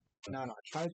No.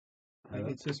 Try.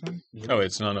 Maybe it's this one. Oh,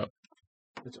 it's not up.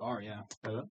 It's R, yeah.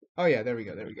 Hello? Oh yeah, there we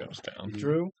go. It's down.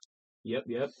 Drew, Yep.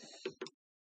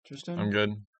 Tristan. I'm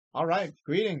good. All right,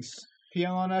 greetings.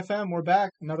 PL on FM. We're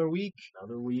back another week.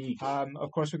 Another week.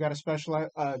 Of course, we got a special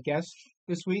guest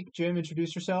this week. Jim,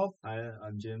 introduce yourself. Hi,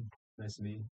 I'm Jim. Nice to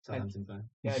meet you. Southampton fan.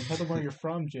 Yeah, tell them where you're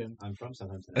from, Jim. I'm from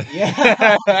Southampton.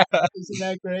 Yeah, isn't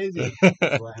that crazy?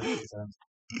 That's why I have to Southampton.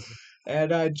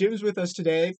 And Jim's with us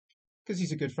today because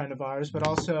he's a good friend of ours, but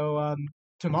also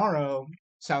tomorrow,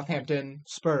 Southampton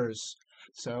Spurs.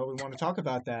 So we want to talk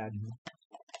about that.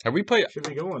 Have we played? Should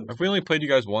be going. Have we only played you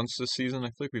guys once this season? I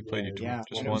feel like we played you Yeah,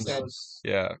 just and it once. was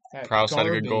Yeah. that Prowse had a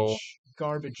good goal.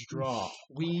 Garbage draw.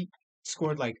 We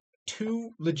scored like 2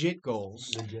 legit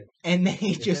goals, Legit. and they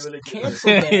they just were legit.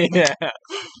 canceled them. Yeah.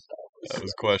 That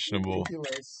was questionable.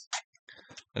 Ridiculous.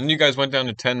 And then you guys went down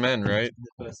to 10 men, right? In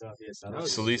the first half, yes. That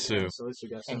was- Salisu. yeah, Salisu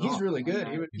got And sent he's off. really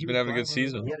good. He's been having a good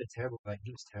season. He had a terrible,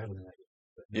 he was terrible in that game.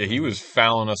 But Yeah, he was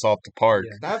fouling us off the park.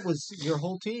 Yeah. That was your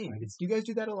whole team. I Do could- you guys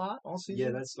do that a lot all season?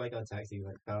 Yeah, that's like our tactic,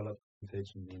 like foul up the pitch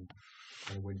and then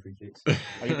kind of win free kicks.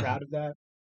 Are you proud of that?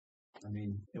 I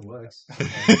mean, it works.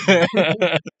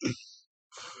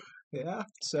 Yeah.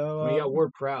 So When you got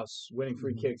Ward Prowse, winning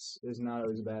free kicks is not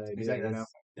always a bad idea. Exactly. You know?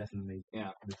 That's definitely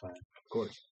the plan. Of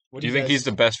course. what Do you think he's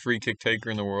the best free kick taker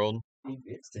in the world?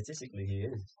 Statistically, he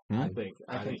is. Hmm? I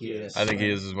think he is. I think he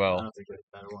is as I well. don't think there's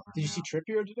a better one. Did you see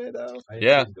Trippier today though? I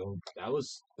Yeah. think goal. That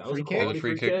was Free a kick? quality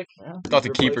Free free kick. kick. Yeah. I thought the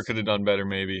keeper Replace- could have done better,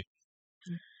 maybe.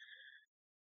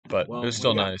 But Well, it was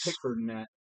still we got nice. Pickford in that.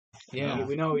 Yeah.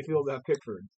 We know how we feel about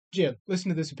Pickford. Jim, listen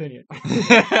to this opinion.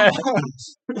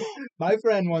 My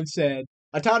friend once said,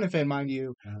 a Tottenham fan, mind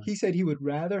you, he said he would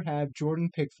rather have Jordan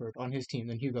Pickford on his team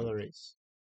than Hugo Lloris.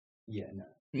 Yeah, no.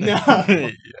 No.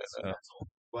 Yeah.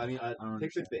 Well, I mean, don't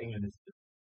Pickford for England is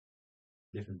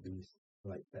a different beast.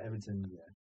 Like, for Everton, yeah.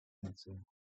 That's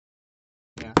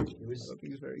Yeah. It was. I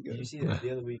think he's very Did you good. see that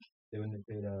the other week when they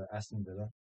played Aston Villa,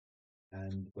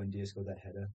 and when Diaz scored that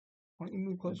header, Why don't you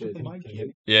move closer to the mic, Can Jim?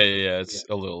 you- Yeah. It's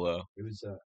a little low. it was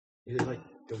like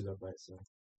goes up right, so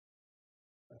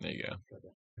There you go. like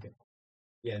that. Okay.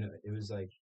 Yeah, no, it was like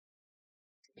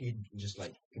he just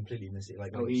like completely missed it,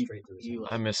 like Oh, went straight to the he center.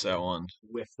 I missed that one.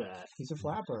 with that. He's a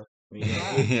flapper. I mean,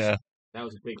 Yeah. that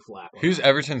was a big flap. Who's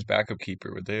Everton's backup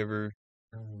keeper? Would they ever?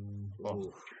 Oh, I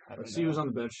don't let's see who's know. on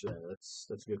the bench today. That's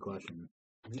a good question.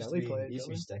 He used Kelly to be, played, he used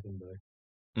to be Kelly. Stecklenburg.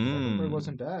 Pickford Mm.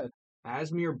 wasn't bad.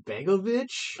 Asmir Begovic?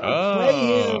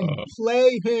 Play him. Oh.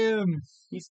 Play him.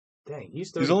 Dang, he's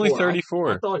 34. He's only I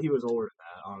 34. thought he was older than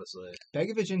that, honestly.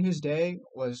 Begovic in his day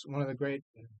was one of the great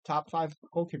top 5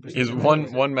 goalkeepers. He's in the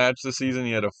one world. match this season.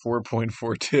 He had a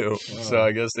 4.42. So Oh.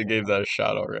 I guess they gave that a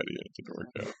shot already. It didn't work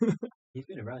out. He's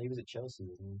been around. He was at Chelsea,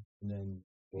 wasn't he? And then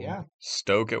Yeah.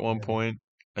 Stoke at one Yeah. point,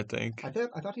 I think. I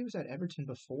thought he was at Everton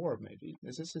before, maybe.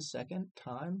 Is this his second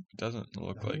time? It doesn't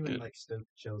look I think he like went, it. like Stoke,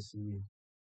 Chelsea,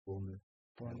 Bournemouth.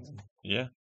 Everton. Yeah.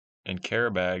 And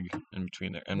Karabag in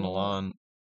between there. And Yeah. Milan.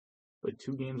 Played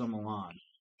 2 games on Milan.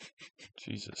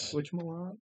 Jesus. Which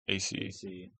Milan? AC.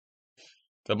 AC.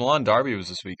 The Milan derby was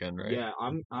this weekend, right? Yeah,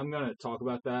 I'm gonna talk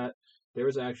about that. There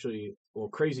was actually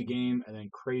crazy game and then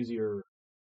crazier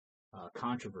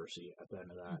controversy at the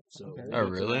end of that. So Okay. we'll Oh, get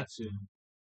to really? that soon.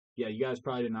 Yeah, you guys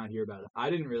probably did not hear about it. I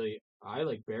didn't really. I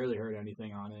like barely heard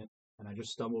anything on it, and I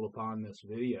just stumbled upon this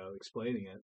video explaining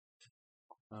it.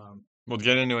 We'll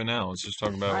get into it now. Let's just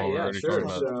talk about what we're yeah, already sure. talking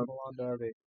about. So- Milan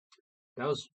derby. That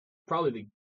was probably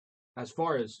as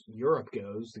far as Europe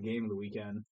goes, the game of the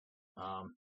weekend.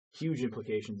 Huge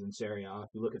implications in Serie A. If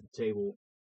you look at the table,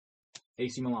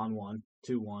 AC Milan won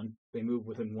 2-1. They moved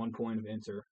within 1 point of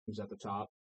Inter, who's at the top,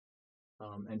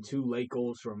 and 2 late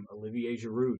goals from Olivier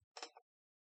Giroud,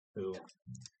 who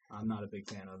I'm not a big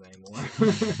fan of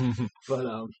anymore.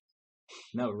 But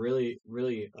no, really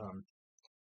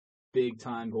big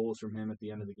time goals from him at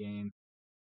the end of the game.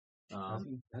 How's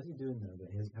he doing though?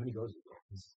 How many goals?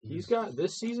 He's got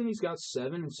this season. He's got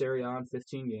 7 in Serie A in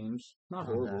 15 games. Not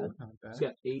horrible. Not bad. He's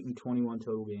got 8 in 21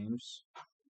 total games.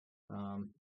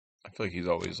 I feel like he's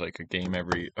always like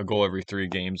a goal every 3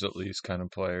 games at least kind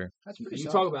of player. That's pretty You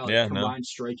solid. talk about like, Yeah, no. combined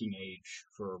striking age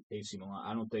for AC Milan.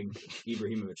 I don't think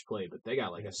Ibrahimovic played, but they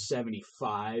got like a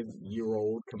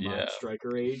 75-year-old combined Yeah.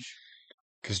 striker age.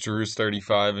 Because Drew's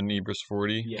 35 and Ibra's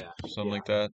 40. Yeah, Something yeah. like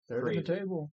that. Third of the Crazy.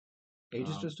 table. Age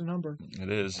is Um, just a number.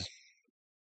 It is.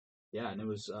 Yeah, and it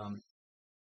was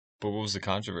But what was the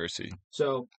controversy?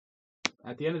 so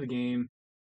at the end of the game.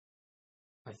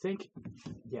 I think,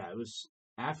 yeah, it was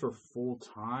after full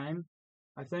time,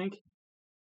 I think,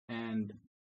 and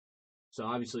so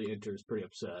obviously Inter's pretty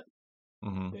upset.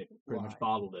 Mhm. They pretty much Why?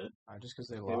 bottled it. Just because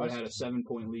they They would lost. have had a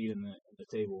 7-point lead in the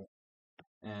table,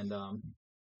 and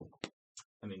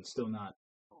I mean, still not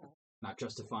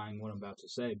justifying what I'm about to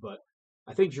say, but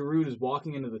I think Giroud is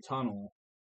walking into the tunnel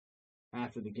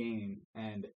after the game,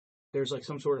 and there's like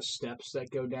some sort of steps that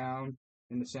go down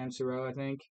in the San Siro, I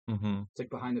think. Mhm. It's like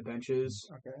behind the benches.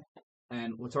 Okay.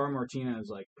 And Lautaro Martinez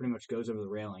like pretty much goes over the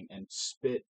railing and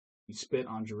he spit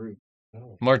on Giroud.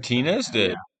 Oh. Martinez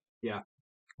did. Yeah.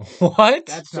 What?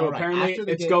 That's So not right. apparently After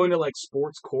the it's game- going to like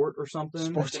sports court or something.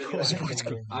 Sports That's court. a Sports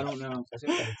 10 game- I don't know. That's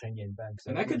like a 10-game ban. So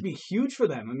And that could be huge for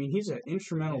them. I mean, he's an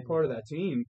instrumental part of that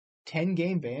team.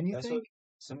 10-game ban, you That's think? what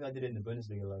some guy did it in the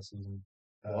Bundesliga last season.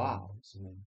 Wow. What's his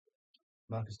name?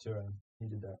 Marcus Thuram. He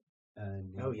did that.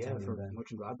 And he Oh got a yeah, 10-game for ban.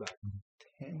 Mönchengladbach.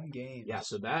 10 games. Yeah,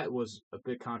 so that was a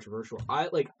bit controversial. I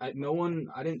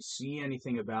didn't see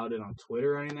anything about it on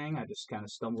Twitter or anything. I just kind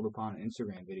of stumbled upon an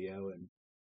Instagram video and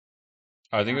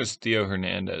I think it was Theo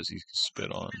Hernandez he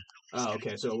spit on. oh,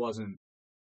 okay, so it wasn't.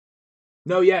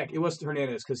 No, yeah, it was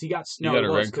Hernandez because he got got a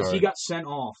red he card. got sent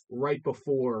off right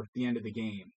before the end of the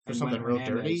game For And something when real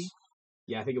dirty?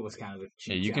 Yeah, I think it was kind of a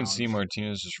cheap Yeah, you can see challenge.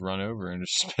 Martinez just run over and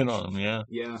just spit on him. Yeah.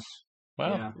 Yeah,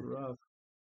 Wow. yeah, Rough.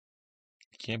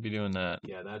 You can't be doing that.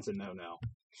 yeah. That's a no.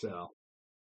 So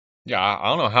Yeah, I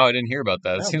don't know how I didn't hear about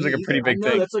that. It No, seems me like a pretty either. I big know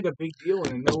thing. that's like a big deal,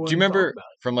 and no one Do you remember talked about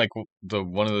from like the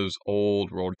one of those old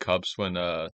World Cups when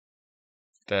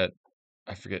that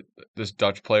I forget this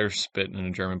Dutch player spit in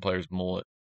a German player's mullet?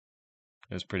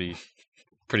 It was pretty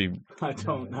it. I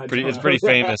don't. it's pretty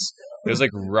famous. It was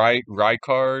like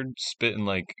Rijkaard spit in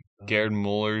like Gerd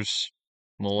Muller's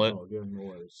mullet. Oh, Gary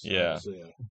Moore's Yeah. obviously a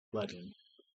legend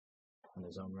in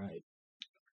his own right.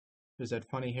 There's that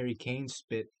funny Harry Kane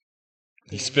spit.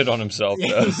 He spit on himself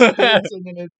Yeah, though. he spits and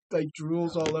then it like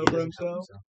drools all He over doesn't himself.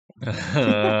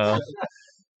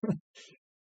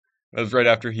 That was right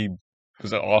after he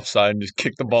was offside and just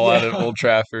kicked the ball out at Yeah. Old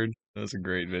Trafford. That was a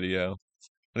great video.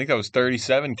 I think that was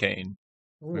 37 Kane,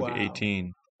 maybe Wow.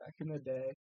 18. Back in the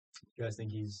day. You guys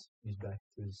think he's back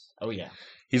to his... Oh yeah.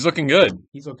 He's looking good.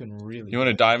 He's looking really You want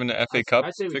to good. dive into FA Cup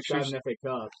I'd say we should have fixtures? an FA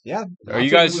Cup. Yeah. Are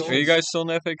you lots of guys results. still in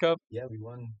the FA Cup? Yeah, we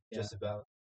won just about.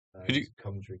 Could you-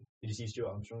 Coventry. Did you see Stuart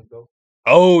Armstrong's goal?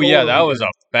 Oh yeah, that Totally was a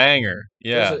banger.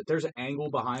 Yeah. There's an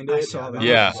angle behind I it. saw that.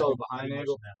 Yeah. So behind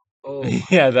angle. Oh,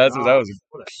 Yeah, that was God, a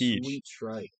what a peach. sweet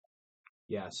strike.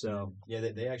 Yeah, so Yeah,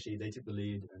 they took the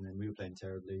lead, and then we were playing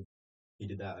terribly. He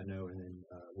did that, I know, and then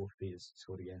Wolf Peters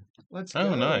scored again. Let's Oh,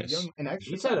 go. nice. Young, an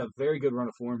extra. he's had a very good run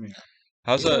of form here.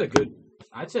 How's He's had a that? good.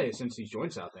 I'd say since he's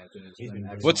joined Southampton, He's been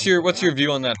excellent. What's your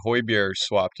view on that Højbjerg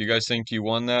swap? Do you guys think you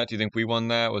won that? Do you think we won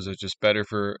that? Was it just better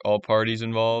for all parties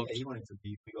involved? Yeah, he wanted to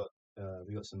be.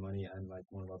 We got some money and like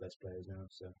one of our best players now.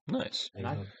 So Nice. and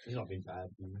And he's not been bad.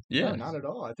 Yeah. No, not at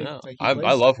all. I think No, like, he I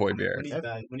plays- love Højbjerg.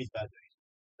 When he's bad,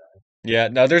 Yeah,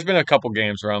 now there's been a couple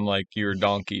games where I'm like, you're a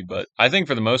donkey, but I think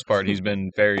for the most part he's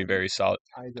been very, very solid.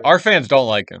 I agree. Our fans don't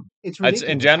like him. It's in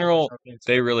ridiculous how general, much our fans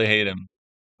They feel. really hate him.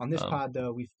 On this um, pod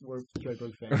though, we're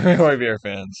Højbjerg fans. Højbjerg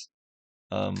fans.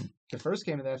 The first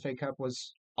game of the FA Cup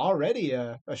was already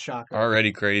a shocker.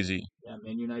 Already crazy. Yeah,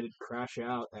 Man United crash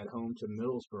out at home to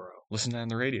Middlesbrough. Listen to that on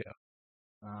the radio.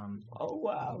 Oh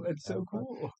wow, that's so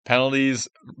cool. Penalties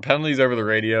over the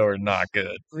radio are not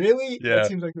good. Really? Yeah. That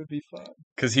seems like it would be fun.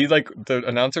 Because the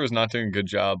announcer was not doing a good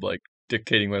job, like,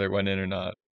 dictating whether it went in or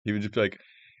not. He would just be like,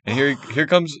 and here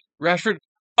comes Rashford.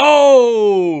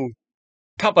 Oh!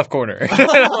 Top left corner.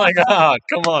 I'm like,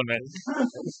 come on, man.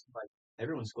 like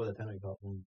everyone scored a penalty apart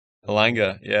from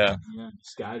Alanga, yeah. Yeah,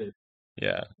 just guided.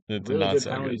 Yeah. It did Really not good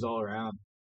sound penalties good. all around.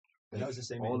 And that was the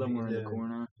same. All of them were in the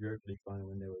corner. Europa League final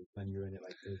when you were in it.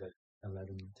 Like there was like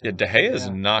 11. Yeah, 10. De Gea is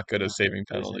Yeah. not good at Yeah. saving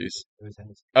It was penalties. Henderson. It was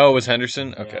Henderson. Oh, it was Henderson?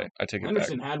 Yeah. Okay, I take it back.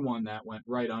 Henderson had one that went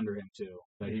right under him too.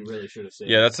 That he really should have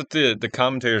saved. Yeah, that's what the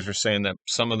commentators were saying, that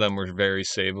some of them were very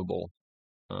savable.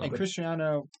 And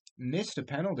Cristiano missed a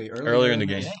penalty Earlier in the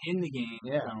game. in the game.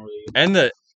 Yeah. Penalty. And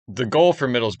the goal for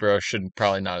Middlesbrough should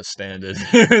probably not have standed.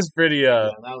 It was pretty Yeah,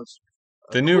 that was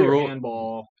a the new clear rule-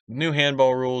 handball. new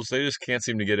handball rules, they just can't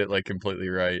seem to get it like completely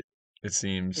right, it It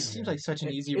seems. seems like such an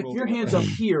easy If rule. your to hand's learn. up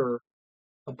here,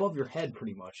 above your head,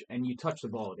 pretty much, and you touch the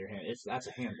ball with your hand, that's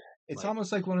a handball. It's like-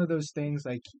 almost like one of those things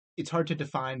like it's hard to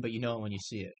define, but you know it when you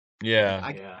see it. Yeah.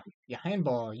 Yeah. Yeah,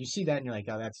 handball, you see that and you're like,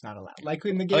 oh, that's not allowed. Like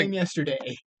in the game yesterday.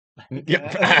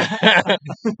 Yep.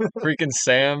 Freaking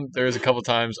Sam, there was a couple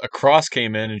times a cross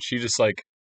came in and she just like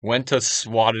went to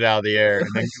swat it out of the air, and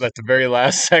then at the very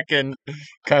last second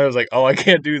kind of was like, oh, I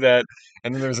can't do that.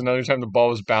 And then there was another time the ball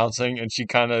was bouncing and she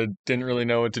kind of didn't really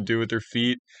know what to do with her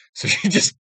feet, so she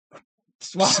just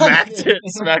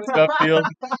smacked upfield,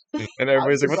 and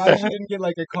everybody's like, "What the I heck?" didn't get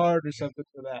like a card or something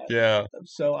for that. Yeah,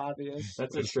 That's so obvious.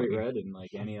 That's a That's straight funny. red in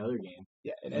like any other game.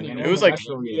 Yeah, in Like any any It other was like-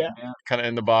 professional game. yeah. Yeah. kind of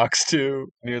in the box too,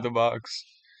 near the box.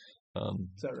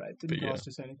 It's all right. Didn't But yeah. cost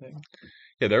us anything.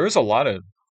 Yeah, there was a lot of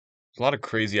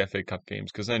crazy FA Cup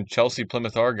games because then Chelsea,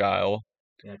 Plymouth Argyle,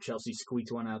 Yeah, Chelsea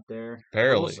squeaked one out there.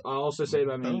 barely. I'll also say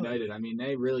about Man Oh. United. I mean,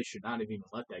 they really should not have even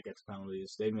let that get to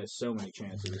penalties. They missed so many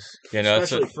chances. Yeah, no,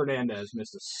 that's Especially Fernandez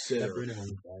missed a That sitter. Bruno one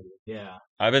was bad. Yeah.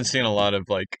 I've been seeing a lot of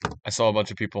like I saw a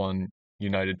bunch of people on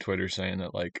United Twitter saying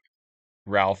that like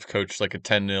Ralph coached like a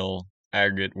 10-0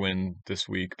 aggregate win this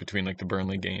week between like the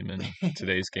Burnley game and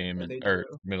today's game Yeah, and they or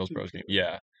do. Middlesbrough's game.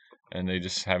 Yeah, and they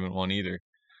just haven't won either.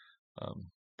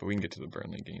 But we can get to the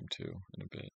Burnley game too in a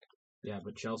bit. Yeah,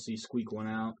 but Chelsea squeak one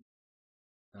out.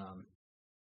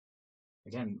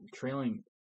 Again, trailing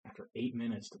after 8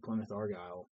 minutes to Plymouth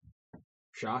Argyle.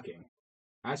 Shocking.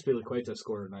 Azpilicueta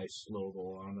scored a nice little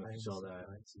goal. I don't know if you saw that.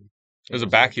 It was a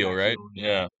back heel, back right? heel,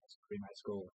 Yeah. It's a pretty nice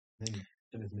goal. Then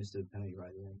Plymouth missed a penalty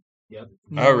right there. Yep.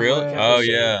 Oh, really? way. Oh, Kepa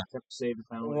saved- yeah. Kepa saved the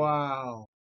penalty. Wow.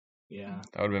 Yeah.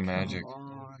 That would have been magic.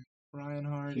 Come on. Ryan He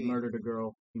Hardy. murdered a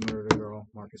girl.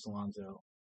 Marcus Alonso.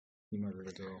 He murdered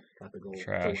a girl. Got the goal. the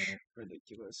Trash. winner.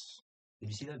 Ridiculous. Did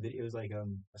you see that video? It was like I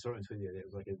saw it on Twitter. It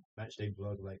was like a match day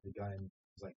vlog, like the guy and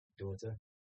his like daughter.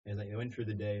 And it's like they went through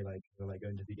the day, like they're like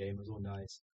going to the game. It was all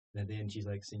nice. And at the end, she's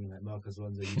like singing like Marcus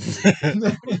Alonso.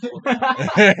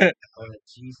 Oh,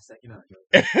 Jesus, that came out.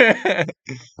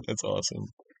 That's awesome.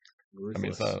 I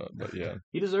mean, it's Ruthless. not, but yeah,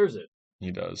 He deserves it.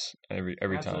 he does every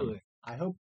time. Absolutely. I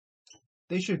hope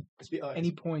they should Any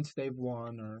any points they've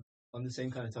won or on the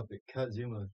same kind of topic, Kurt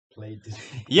Zuma played today.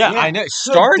 Yeah, Yeah, I know.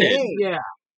 Started. day. Yeah.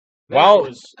 That Wow.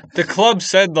 was The club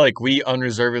said like we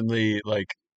unreservedly like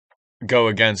go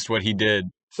against what he did,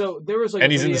 so there was like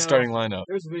and a he's in the video- starting lineup.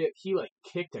 There's a video. He like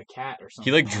kicked a cat or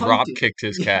something. He like Punked drop it. kicked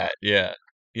his cat. Yeah,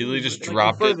 he literally just Like,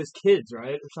 dropped in front it. of his kids,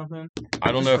 right, or something.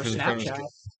 I don't just know if for it's in front of his Snapchat. kid.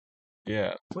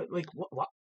 Yeah, What? Like what?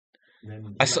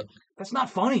 Then I saw. That's not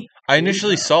funny. I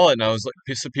initially saw it and I was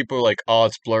like, some people were like, "Oh,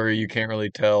 it's blurry, you can't really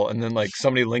tell." And then like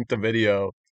somebody linked the video,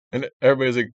 and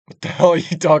everybody's like, "What the hell are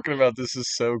you talking about? This is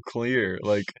so clear."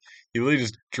 Like he really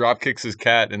just drop kicks his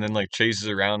cat and then like chases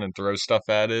around and throws stuff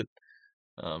at it.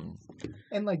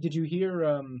 And like, did you hear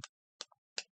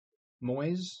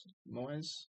Moyes?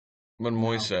 Moyes? What did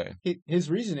Moyes say? His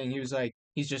reasoning. He was like,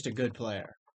 he's just a good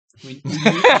player. We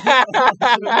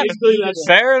Basically, that's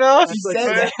Fair enough. he like,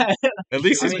 said that. At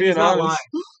least I he's mean, being he's not honest.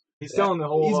 lying. He's telling the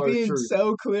whole He's hard being truth.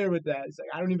 so clear with that. He's like,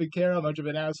 I don't even care how much of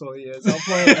an asshole he is. I'll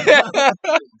play him.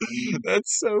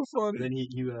 That's so funny. then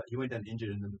he went down injured,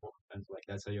 and then the ball fans were like,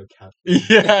 "That's how your cat."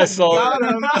 Yeah, I saw it.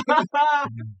 Got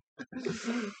him.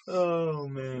 Oh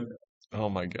man. Oh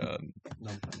my god.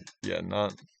 No, funny. Yeah,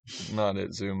 not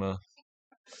it, Zuma.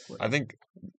 I think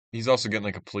he's also getting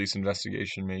like a police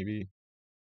investigation, maybe.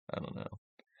 I don't know.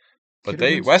 But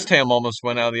Kidderminster. West Ham almost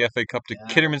went out of the FA Cup to Yeah.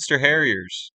 Kidderminster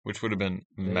Harriers, which would have been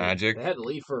They- magic. They had to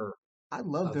leave for I a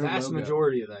love their vast logo.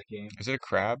 majority of that game. Is it a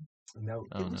crab? No,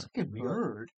 I It don't looks know. like a We got-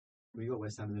 bird. we got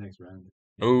West Ham in the next round.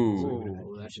 Ooh.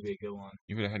 Oh, that should be a good one.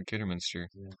 You would have had Kidderminster.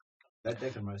 That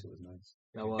Declan Rice was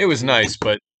nice. It was nice,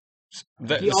 but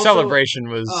the He also- celebration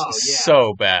was Oh, yeah.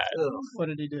 so bad. Ugh. What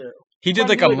did he do? He did Tried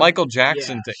like to a do like a- Michael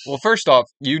Jackson yeah. thing. Well, first off,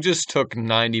 you just took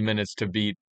 90 minutes to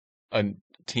beat a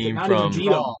team Not from even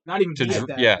beat 'em. Not even to beat 'em. dr-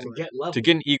 that yeah, To get level. to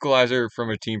get an equalizer from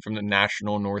a team from the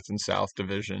National North and South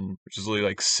Division, which is literally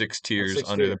like 6 tiers six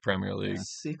under tier. the Premier League.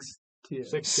 Sixth tier.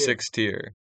 Six tier. 6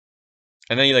 tier.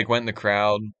 And then he like went in the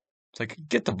crowd. It's like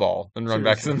get the ball and run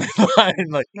back to the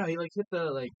midline. Like No, he like hit the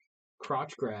like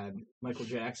crotch grab Michael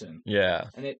Jackson, yeah,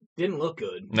 and it didn't look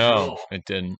good. at no, all. it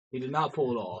didn't. He did not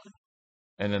pull it off.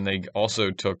 And then they also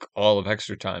took all of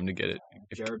extra time to get it.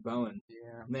 Jared Bowen,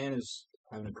 Yeah. man, is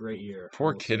having a great year.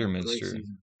 Poor I will say. Great Kidderminster.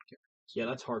 season. Yeah,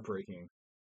 that's heartbreaking.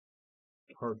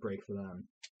 Heartbreak for them.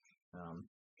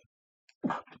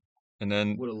 And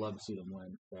then Would have loved to see them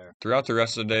win there. throughout the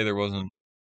rest of the day, there wasn't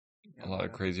a lot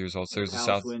of crazy results. There's the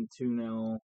Palace South. win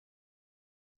 2-0.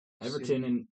 Everton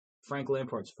and Frank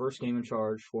Lampard's first game in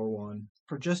charge, 4-1.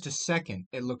 For just a second,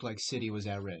 it looked like City was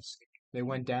at risk. They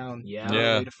went down Yeah. all the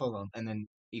Yeah. way to Fulham and then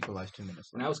equalized 2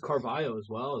 minutes And that was Carvalho as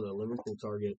well, the Liverpool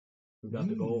target, who got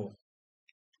the goal.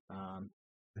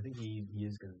 I think he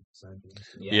is going to sign for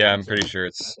us. Yeah, I'm so- pretty sure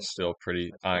it's still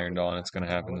pretty ironed on. It's going to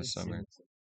happen this I wanna summer. see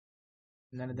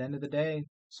And then at the end of the day,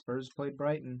 Spurs played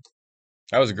Brighton.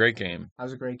 That was a great game. That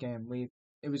was a great game.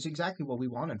 It was exactly what we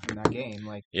wanted from that game.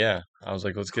 Like, Yeah, I was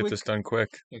like, let's get this done quick.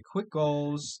 yeah, quick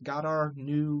goals, got our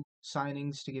new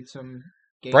signings to get some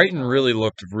game Brighton time. really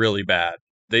looked really bad.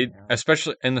 They, Yeah.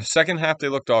 especially in the second half, they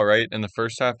looked all right. In the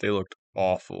first half, they looked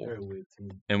awful. They're a weird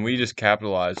team. And we just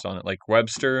capitalized on it. Like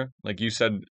Webster, like you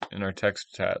said in our text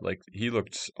chat, like he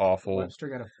looked awful. Webster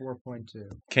got a 4.2.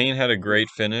 Kane had a great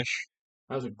finish.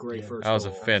 That was a great Yeah. first That was a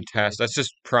goal. fantastic. That's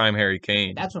just prime Harry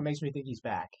Kane. That's what makes me think he's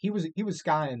back. He was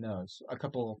skying those a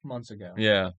couple months ago.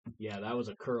 Yeah, Yeah, that was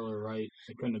a curler, right?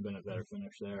 It couldn't have been a better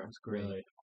finish there. That's great. Really.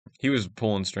 he was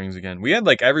pulling strings again. We had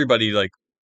like everybody, like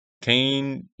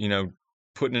Kane,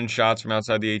 putting in shots from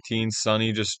outside the 18.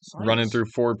 Sonny just Sonny running was- through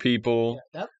 4 people.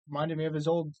 Yeah, that reminded me of his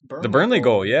old Burnley The Burnley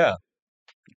goal, yeah.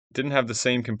 Didn't have the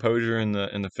same composure in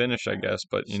the finish, I guess,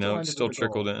 but Still it ended still with a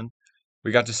goal. trickled in.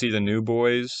 We got to see the new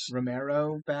boys.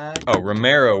 Romero back. Oh,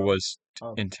 Romero was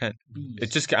Oh, intent. beast.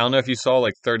 It just I don't know if you saw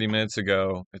like 30 minutes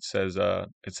ago. It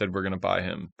said we're gonna buy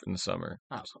him in the summer.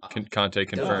 Oh, Conte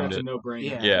confirmed That's it. a no-brainer.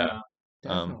 Yeah. Yeah.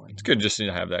 definitely. It's good just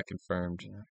to have that confirmed.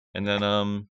 Yeah. And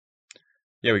then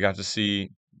we got to see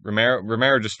Romero.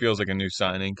 Romero just feels like a new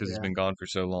signing because he's Yeah. been gone for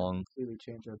so long. Completely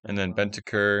changed our And then profile.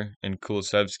 Bentancur and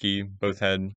Kulusevski both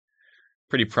had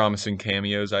pretty promising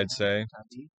cameos, I'd say.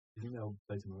 Do you think they'll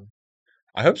play tomorrow?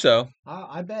 I hope so.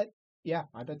 I bet. Yeah,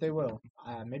 I bet they will.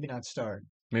 Maybe not start.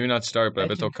 Maybe not start, but I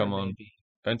bet they'll Bentancur come on. maybe.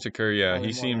 Bentancur, yeah, Probably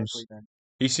he more seems likely than-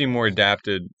 he seemed more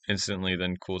adapted instantly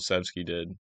than Kulusevski did.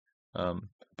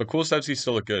 But Kulusevski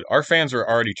still looked good. Our fans were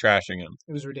already trashing him.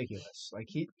 It was ridiculous. Like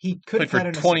he could Played have for had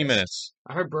an 20 assist. minutes.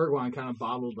 I heard Bergwijn kind of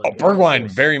bobbled. Oh, Like, Bergwijn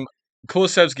assist.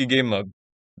 Kulusevski gave him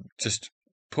just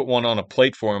put one on a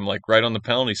plate for him, like right on the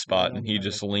penalty spot, on and the he penalty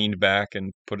just spot. leaned back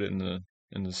and put it in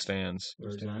the stands.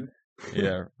 Rosen.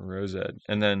 Yeah, Rosette.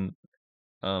 And then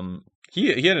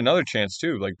he had another chance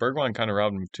too. Like Bergwijn kind of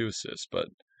robbed him of 2 assists, but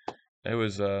it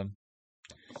was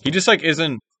he just like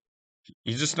isn't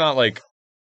he's just not like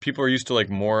people are used to like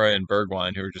Mora and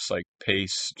Bergwijn who are just like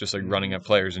pace, just like running at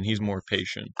players, and he's more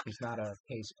patient. He's not a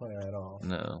pace player at all.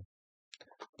 No.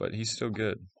 But he's still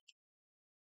good.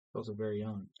 Also very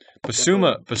young.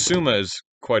 Basuma is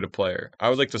quite a player. I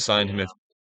would like to sign him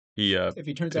Yeah. if If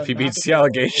he turns if out he not beats to the be a-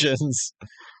 allegations.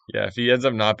 Yeah, if he ends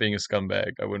up not being a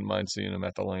scumbag, I wouldn't mind seeing him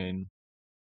at the lane.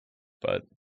 But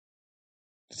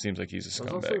it seems like he's a It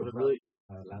was also scumbag. really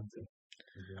Lamptey.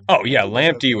 Oh yeah,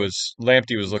 Lamptey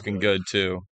Lamptey was looking good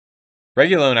too.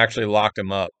 Reguilón actually locked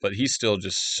him up, but he's still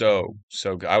just so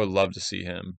good. I would love to see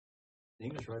him. The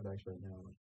English right backs right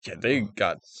now. Yeah, they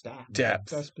got Stacked.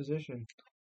 depth. Best position.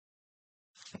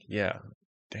 Yeah.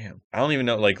 Damn. I don't even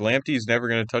know. Like Lamptey's never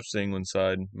going to touch the England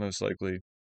side, most likely.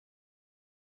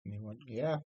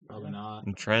 Yeah. probably not.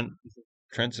 And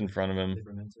Trent's in front of him.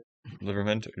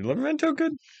 Livramento. Livramento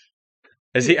good?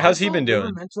 How's he been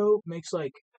doing? Livramento makes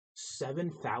like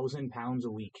 7,000 pounds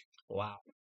a week. Wow.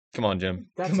 Come on, Jim.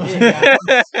 That's Come on.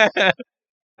 it.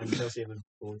 And Chelsea have a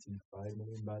 45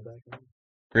 million buyback. I think.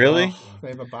 Really? Oh, they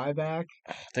have a buyback.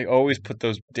 They always put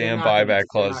those They're damn not gonna- buyback they're not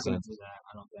clauses gonna in. do that,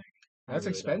 I don't think. I That's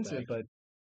really don't expensive, think. but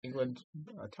England,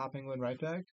 top England right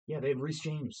back. Yeah, they have Reece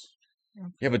James.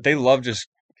 Yeah, but they love just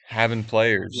having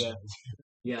players. Yeah.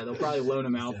 Yeah, they'll probably loan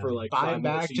him out for like Buy 5 him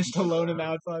more back just to seasons. loan him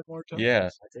out 5 more times. Yeah.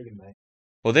 I take him back.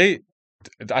 Well,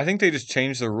 I think they just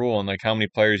changed the rule on like how many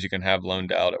players you can have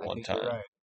loaned out at I one think time You're right.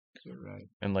 You're right.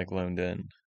 and like loaned in,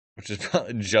 which is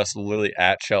probably just literally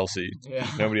at Chelsea. Yeah.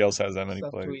 Nobody else has that many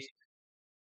Tough players. tweet.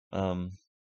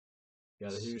 Yeah,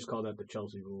 they should just call that the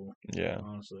Chelsea rule, Yeah.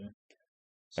 honestly.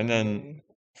 And then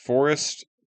Forest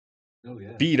Oh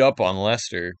yeah. beat up on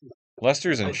Leicester.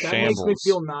 Leicester's in That makes me shambles.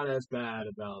 feel not as bad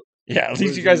about. Yeah, at least you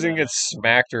losing guys didn't that. get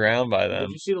smacked around by Did them.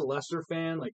 you see the Leicester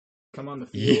fan like come on the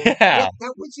field? Yeah.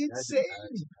 That was That's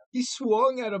insane. He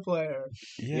swung at a player.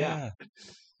 Yeah.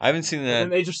 I haven't seen And then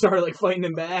that. they just started like fighting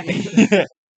him back.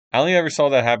 I only ever saw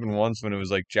that happen once when it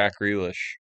was like Jack Grealish.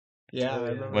 Yeah, Oh, I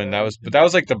yeah. remember But that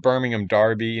was like the Birmingham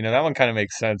Derby. You know, that one kind of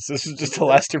makes sense. This is just a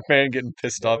Leicester fan getting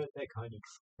pissed off. They're kind of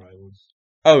rivals.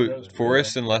 Oh, Those were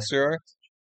Forest good. and Leicester are?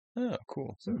 Oh,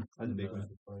 cool. I'm a big fan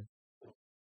of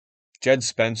Jed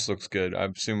Spence looks good. I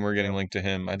assume we're getting linked to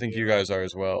him. I think you guys are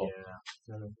as well.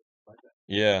 Yeah.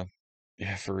 Yeah.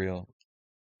 Yeah, for real.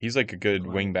 He's like a good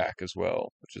wing back as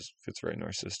well, which fits right in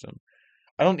our system.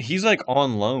 He's like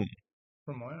on loan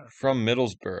From where? from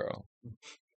Middlesbrough.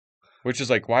 Which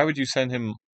is like, why would you send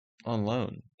him on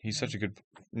loan? He's such a good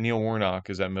Neil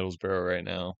Warnock is at Middlesbrough right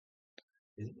now.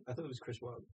 I thought it was Chris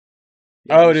Wilder.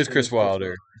 Oh, it is Chris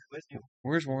Wilder. Where's Neil?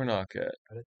 Where's Warnock at?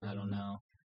 I don't know.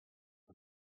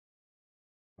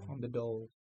 On the dole.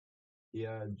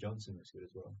 Yeah, Johnson looks good as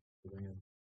well. To bring him.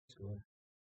 Score.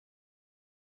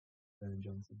 Brennan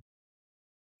Johnson.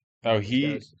 Oh, This he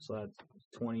guy's just, like,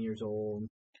 20 years old.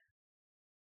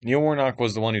 Neil Warnock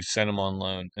was the one who sent him on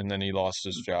loan, and then he lost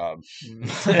his job.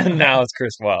 And now it's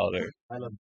Chris Wilder. I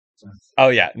love Oh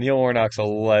yeah, Neil Warnock's a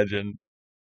legend.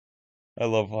 I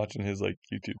love watching his like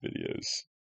YouTube videos.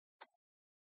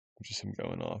 Just him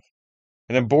going off.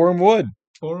 And then Borum Wood.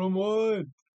 Forum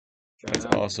Wood. That's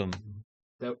That- awesome.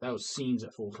 That was scenes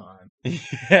at full time.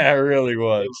 Yeah, it really They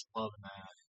was. were loving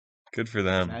that. Good for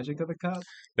them. Magic of the Cup.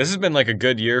 This has been like a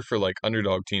good year for like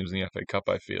underdog teams in the FA Cup,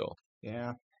 I feel.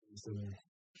 Yeah. Still win.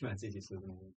 Man City still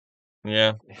win.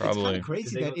 Yeah, It's kind probably. of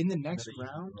crazy They that got in the next another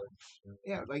easy round, road.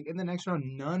 yeah, like in the next round,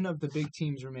 none of the big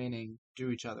teams remaining drew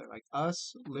each other. Like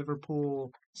us,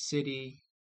 Liverpool, City,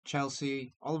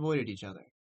 Chelsea, all avoided each other.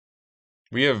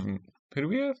 We have who do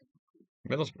we have?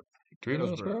 Middlesbrough. Do we have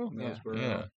Middlesbrough. Middlesbrough? Yeah. Middlesbrough,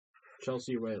 Yeah.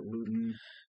 Chelsea away at Luton.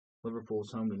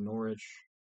 Liverpool's home to Norwich.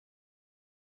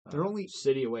 There are only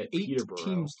City away at 8 Peterborough.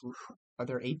 teams. Are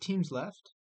there 8 teams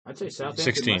left? I'd say Southampton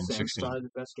 16, West Ham 16. started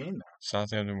the best game there.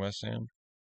 Southampton, West Ham.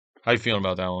 How you feeling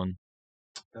about that one?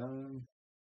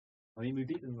 I mean, we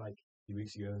beat them like a few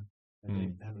weeks ago,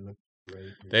 and they haven't looked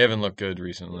great. They haven't looked good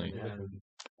recently. Yeah, Yeah.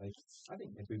 like I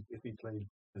think if we play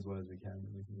as well as we can,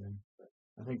 we can win. But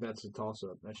I think that's a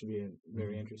toss-up. That should be a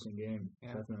very interesting game.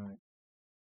 Yeah. Definitely.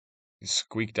 He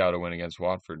squeaked out a win against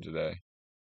Watford today.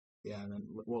 Yeah, and then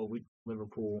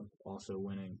Liverpool also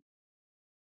winning.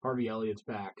 Harvey Elliott's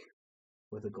back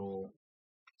with a goal.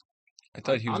 I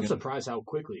thought he was. I'm Gonna, surprised how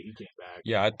quickly he came back.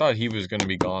 yeah, I thought he was going to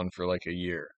be gone for like a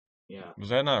year. Yeah. Was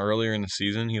that not earlier in the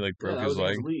season? He like broke that his was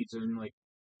leg. against Leeds in like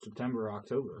September or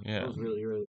October. Yeah. That was really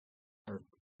early. Or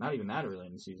not even that early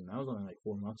in the season. That was only like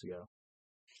 4 months ago.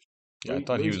 Yeah, I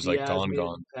thought he Luis was like Diaz gone, made an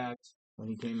gone. impact when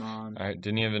he came on.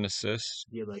 Didn't he have an assist?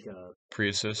 He had like a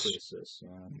Pre-assist? pre-assist.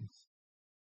 Yeah.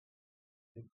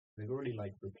 they've already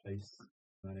like replaced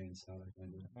Mane and Salah.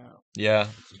 Kind of. No, Yeah.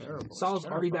 it's terrible. It's Salah's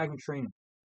already back terrifying. in training.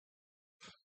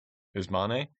 It was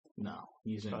Mane? No,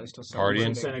 he's in, Probably still he's in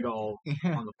Partying? Senegal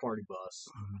Yeah. on the party bus.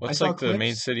 What's saw like the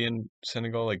main clips. city in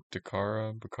Senegal? Like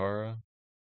Dakar? Bakara?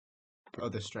 Oh,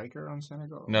 the striker on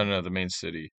Senegal? No, the main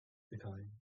city. The kind.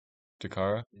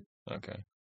 Dakara? Okay.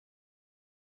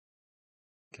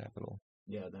 Capital.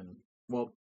 Yeah, then,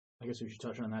 well, I guess we should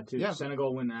touch on that too. Yeah.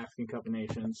 Senegal win the African Cup of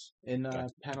Nations. In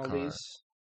That's penalties.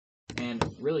 And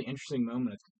really interesting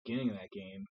moment at the beginning of that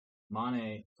game.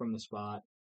 Mane from the spot.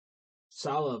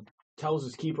 Salah tells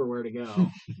his keeper where to go.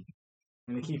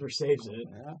 And the keeper saves it.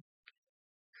 Yeah.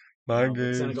 Mind But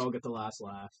games. Senegal get the last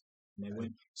laugh. And they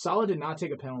win. Salah did not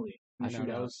take a penalty in I the know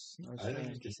that shootout. was I don't know strange.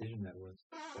 whose decision that was.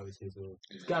 That was his or.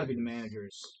 It's got to be the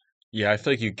manager's. Yeah, I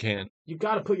feel like you can't. You've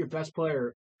got to put your best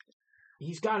player.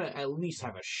 He's got to at least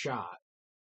have a shot.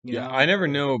 You Yeah, know? I never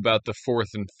know about the fourth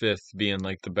and fifth being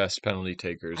like the best penalty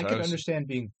takers. I I could was understand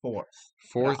being fourth.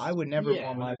 fourth. I would never Yeah.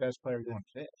 want my best player going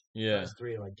fifth. Yeah, Those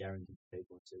three are like guaranteed to take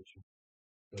one station.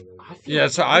 I feel Yeah,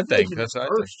 that's what I feel think. he's That's what I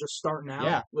first, just starting out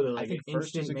Yeah, with I like an think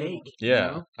first is instant a good make. one. you yeah,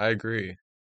 know? I agree.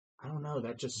 I don't know.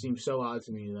 That just seems so odd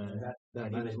to me. That That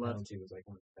he Mane was left. penalty was like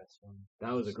one of the best ones.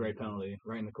 That was a great penalty,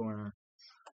 right in the corner.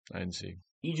 I didn't see.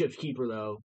 Egypt's keeper,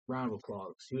 though, round of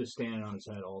applause. He was standing on his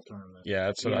head all tournament. Yeah,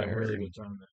 that's He what had I a really heard. good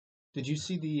tournament. Did you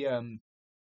see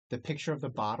the picture of the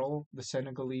bottle the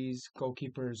Senegalese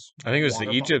goalkeeper's I think it was the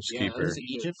water bottle? Egypt's Yeah, keeper. It was the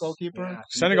Egypt goalkeeper? Yeah,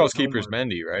 Senegal's Egypt's keeper's homework.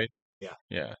 Mendy, right? Yeah.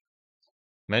 Yeah.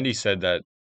 Mendy said that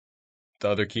the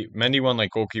other Mendy won like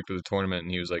goalkeeper of the tournament,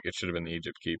 and he was like, it should have been the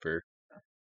Egypt keeper.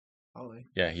 Probably.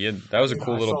 Yeah, he had. That was a Yeah,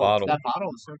 cool I little saw bottle. That bottle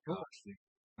is so cool.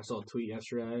 I saw a tweet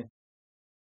yesterday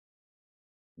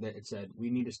that it said, we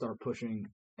need to start pushing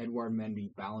Edouard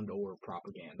Mendy Ballon d'Or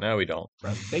propaganda. No, we don't.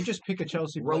 Bro, they just pick a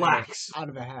Chelsea player Relax. out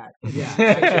of a hat. Yeah,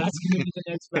 That's going to be the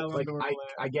next Ballon Like, d'Or player.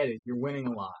 I get it. You're winning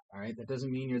a lot, all right? That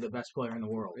doesn't mean you're the best player in the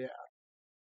world. Yeah.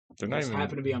 They're You not just even.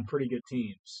 happen to be on pretty good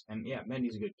teams. And yeah,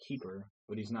 Mendy's a good keeper,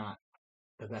 but he's not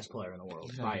the best player in the world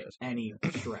He's not by the best any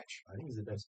stretch. I think he's the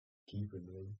best keeper in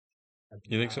the league.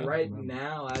 You think so? Right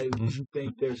now, I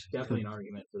think there's definitely an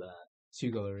argument for that. It's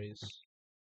Hugo Lloris.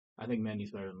 I think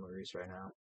Mendy's better than Lloris right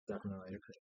now. Definitely.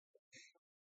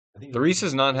 I think The Reese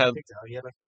has not had. He had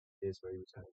like this where he was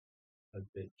kind of a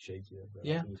bit shakier. But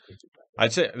Yeah. I think he's picked it back up.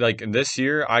 I'd say like this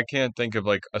year, I can't think of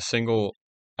like a single.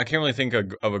 I can't really think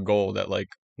of a goal that like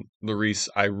Lloris.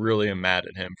 I really am mad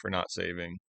at him for not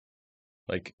saving.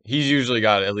 Like he's usually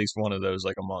got at least one of those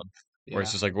like a month. Yeah. Where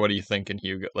it's just like, what are you thinking,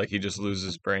 Hugo? Like he just loses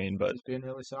his brain, but He's been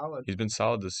really solid. he's been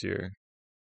solid this year.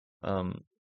 I feel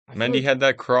Mendy like- had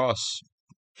that cross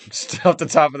just off the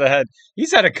top of the head.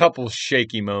 He's had a couple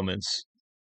shaky moments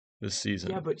this season.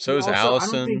 Yeah, but so he is also, I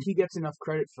Allison. don't think he gets enough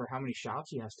credit for how many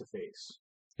shots he has to face.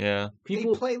 Yeah,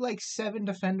 People, They play like 7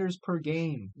 defenders per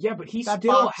game. yeah, but he That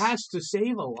still box- has to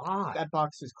save a lot. That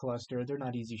box is clustered. They're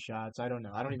not easy shots. I don't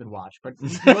know. I don't even watch. But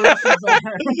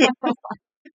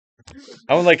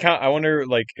I would like how. I wonder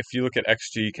like if you look at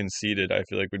XG conceded, I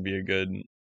feel like would be a good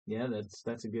Yeah,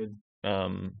 that's a good.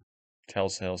 to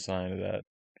telltale sign of that.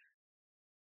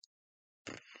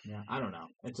 Yeah, I don't know.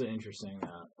 It's an interesting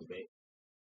debate.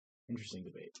 Interesting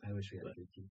debate. I wish we had a good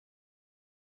keeper.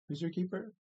 Who's your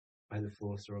keeper? Either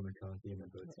Forster or McCarthy, and they're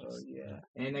both Oh just. yeah.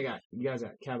 And you guys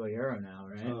got Caballero now,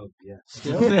 right? Oh yeah.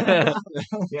 Still?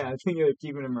 Yeah, I think they're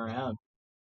keeping him around.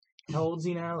 How old is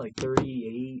he now? Like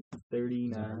 38,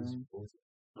 39?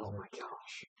 Oh my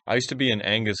gosh. I used to be an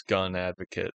Angus Gunn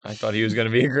advocate. I thought he was going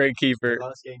to be a great keeper. The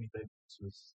last game he played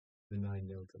was the 9-0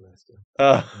 to Leicester.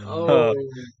 Oh,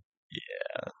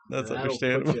 That's that'll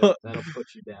understandable. Put that'll put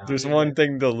you down. There's one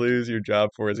thing to lose your job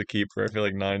for as a keeper. I feel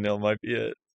like 9-0 might be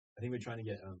it. I think we're trying to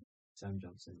get Sam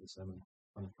Johnson this summer.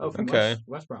 Oh, from Okay.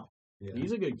 West Brom. Yeah.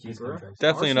 He's a good His keeper. contract's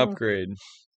Definitely an Arsenal- upgrade.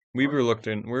 We were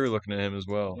looking at him as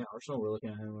well. Yeah, Arsenal, we're looking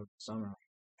at him over the summer.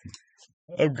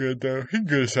 I'm good though. He can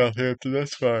go to Southampton.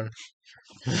 That's fine.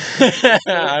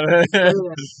 Better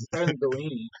than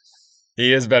Bellini.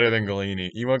 He is better than Galini.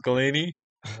 You want Galini?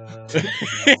 no.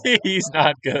 He's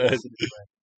not good.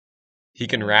 He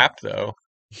can rap though.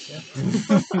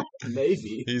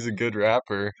 Maybe. He's a good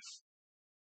rapper.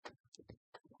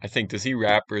 I think, does he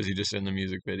rap or is he just in the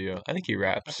music video? I think he I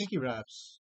raps. think he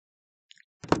raps.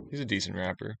 He's a decent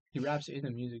rapper. He raps in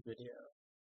the music video.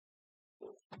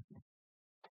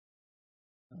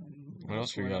 What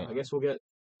else we got? I guess we'll get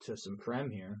to some Prem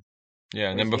here. Yeah,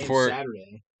 and then There's games before.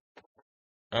 Saturday.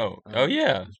 Oh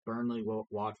yeah. It's Burnley,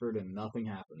 Watford, and nothing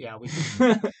happened. Yeah, we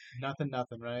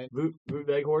nothing, right? Wout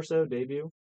Weghorst debut.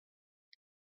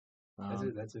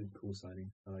 That's a cool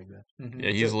signing. I like that. Mhm.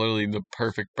 Yeah, he's literally the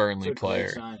perfect it's Burnley a great player.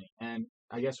 signing. And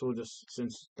I guess we'll just,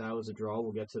 since that was a draw,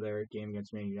 we'll get to their game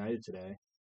against Man United today.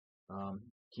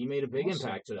 He made a big Also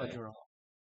impact a today. draw.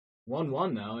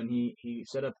 1-1 though, and he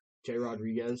set up Jay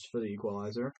Rodriguez for the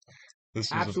equalizer. This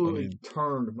was Absolutely a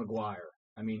turned Maguire.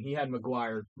 I mean, he had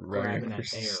Maguire funny grabbing running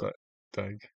that air.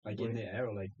 Like, Like in the air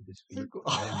or like with his feet.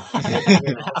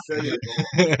 I'll show you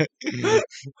the goal.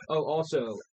 Oh,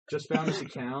 also, just found this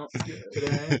account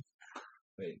today.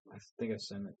 Wait, I think I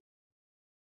sent it.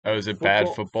 oh, is it bad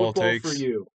football takes? for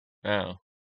you. Oh,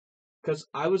 Because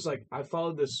I was like, I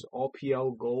followed this all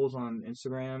PL goals on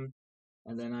Instagram,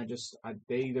 and then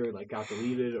they either like got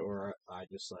deleted or I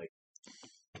just like,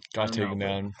 got I don't taken know,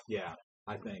 but- down. yeah,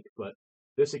 I think. But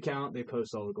this account, they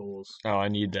post all the goals. Oh, I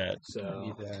need that.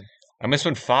 So I miss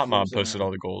when Fatmob Who's in posted that?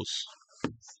 all the goals.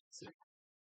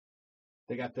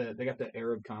 they got the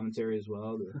Arab commentary as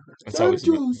well. That's always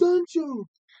Sancho.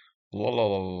 la, la,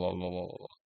 la, la, la, la, la.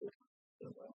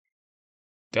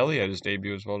 Delhi had his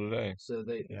debut as well today. So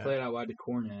they Yeah. played out wide to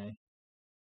Cornet,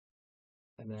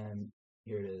 and then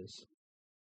here it is.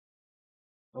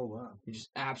 Oh wow. He just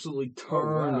absolutely Oh,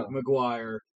 turned wow.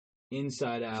 Maguire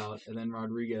inside out, and then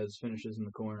Rodriguez finishes in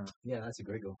the corner. Yeah, that's a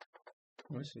great goal.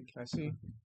 Let me see. Can I see?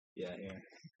 Yeah,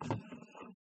 yeah.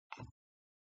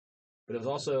 But it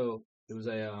was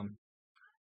a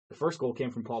the first goal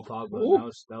came from Paul Pogba. Ooh.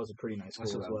 And that was a pretty nice I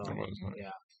saw goal as that well. one. It was, huh?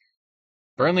 Yeah,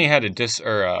 Burnley had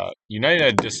United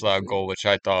had a disallowed goal, which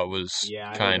I thought was yeah. I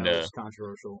heard kind that of. was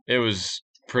controversial. It was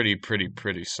pretty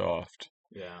soft.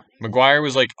 Yeah. Maguire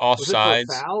was like Was it for a offsides.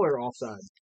 foul or offside?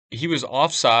 He was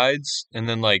offsides and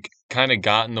then like kind of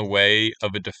got in the way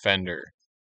of a defender.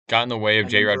 Got in the way of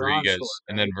And Jay then Varane Rodriguez, scored,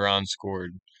 and then right? Varane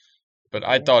scored. But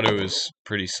I thought it was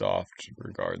pretty soft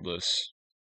regardless.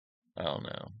 I don't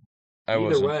know. I Either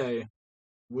wasn't. way,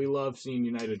 we love seeing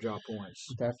United drop points.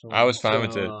 Definitely. I was fine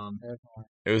with it. Definitely.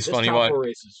 It was This funny. top four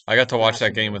race is I got to watch that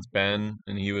fascinating. game with Ben,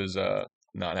 and he was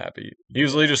not happy. He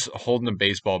was literally just holding a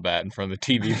baseball bat in front of the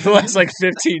TV for the last like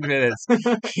 15 minutes.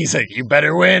 He's like, "You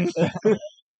better win."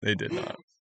 They did not.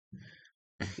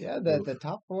 Yeah, the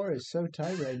top four is so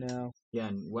tight right now. Yeah,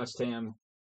 and West Ham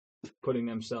putting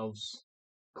themselves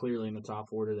clearly in the top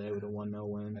four today with a 1-0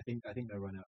 win. I think they'll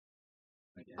run out.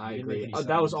 Again. I They didn't make agree. any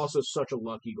That was signings. also such a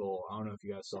lucky goal. I don't know if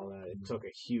you guys saw that. It took a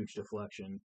huge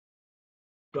deflection.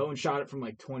 Bowen shot it from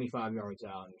like 25 yards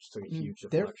out and just took a huge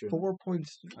They're deflection. 4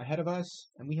 points ahead of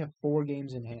us, and we have 4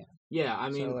 games in hand. Yeah, I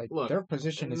mean, so, like, look, their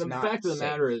position and is the not fact of the safe.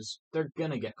 matter is they're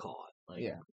gonna get caught. Like,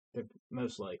 Yeah. they're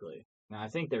most likely. Now, I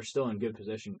think they're still in good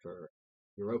position for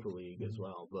Europa League as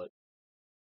well, but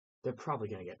they're probably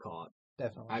gonna get caught.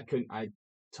 Definitely.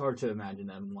 It's hard to imagine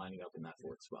them lining up in that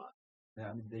fourth spot. Yeah,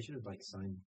 I mean, they should have like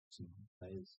signed some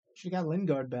players. Should have got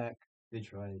Lingard back. They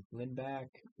tried. Lin back.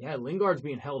 Yeah, Lingard's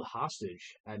being held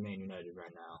hostage at Man United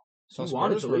right now. So He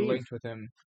wanted Spurs to were leave. linked with him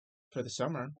for the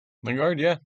summer. Lingard,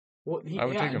 yeah, Well, I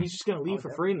would take him. he's just gonna leave Oh,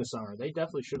 for free in the summer. They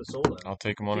definitely should have sold him. I'll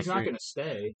take him on He's a not free. gonna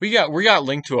stay. We got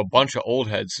linked to a bunch of old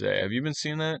heads today. Have you been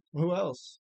seeing that? Who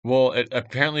else? Well, it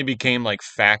apparently became like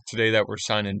fact today that we're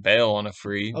signing Bale on a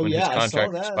free Oh when his yeah, I saw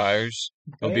contract that. expires.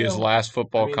 It'll be his Bale, last I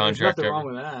football mean, there's contract nothing ever. wrong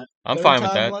with that. I'm third fine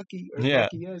with time that. lucky or Yeah.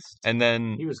 luckiest. And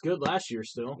then He was good last year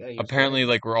still. Yeah, he was apparently, good.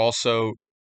 like we're also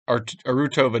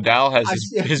Aruto Vidal has I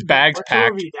see- his bags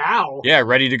Arturo packed. Vidal. Yeah,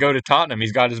 ready to go to Tottenham.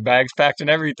 He's got his bags packed and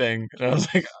everything. And I was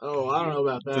like, Oh, I don't know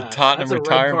about The that. Tottenham That's a red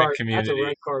retirement card. That's a community.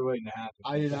 red card waiting to happen.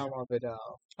 I do not want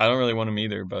Vidal. I don't really want him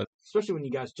either, but Especially when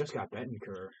you guys just got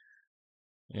Bentancur.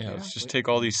 yeah, Yeah, let's just wait. take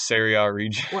all these Serie A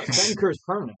rejects. What? Bentancur's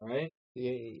permanent, right?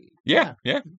 Yeah.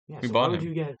 Yeah. We so bought why would him.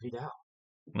 you get Vidal?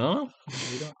 No,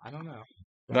 I don't know.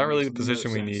 That Not really makes the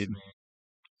position no we sense to need. me.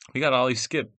 we got Ollie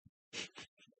Skip.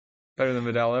 Better than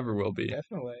Vidal ever will be,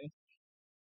 Definitely.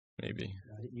 maybe.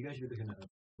 You guys should be looking at a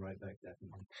right back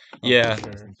definitely. Yeah,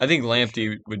 For sure. I think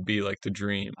Lamptey would be like the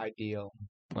dream. Ideal.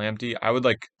 Lamptey, I would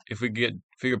like if we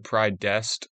could pry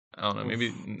Dest. I don't know,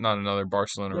 maybe not another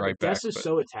Barcelona Yeah, right but back. Dest is but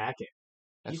so attacking.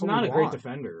 That's He's what not we a great want.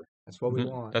 defender. That's what we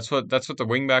Mhm. want. That's what the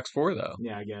wingback's for, though.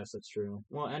 Yeah, I guess that's true.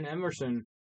 Well, and Emerson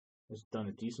has done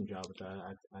a decent job with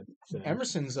that. I'd say.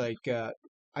 Emerson's like,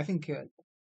 I think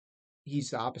he's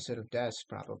the opposite of Dest,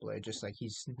 probably. Just like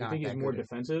he's You not think he's that more good.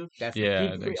 defensive? Definitely. Yeah,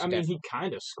 He- I think so. I mean, he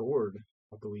kind of scored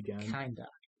at the weekend. Kinda.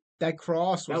 That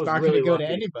cross That was was not really going to go to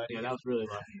lucky. anybody. Yeah, that was really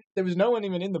lucky. There was no one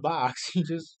even in the box. He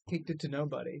just kicked it to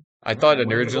nobody. I thought Alright,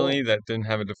 well, originally that didn't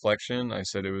have a deflection. I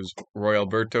said it was Roy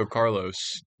Alberto Carlos.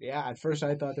 Yeah, at first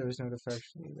I thought there was no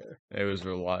deflection either. It was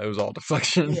a lot. It was all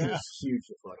deflection. Yeah. Huge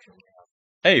deflection.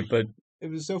 Hey, but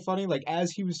It was so funny. Like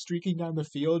as he was streaking down the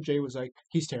field, Jay was like,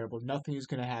 "He's terrible. Nothing is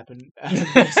going to happen." He's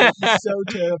so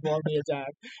terrible on the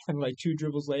attack. And like 2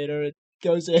 dribbles later, it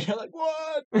goes in. I'm like,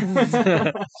 "What?"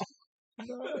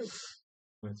 No.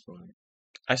 That's funny.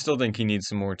 I still think he needs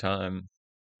some more time.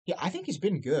 Yeah, I think he's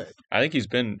been good. I think he's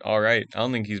been all right. I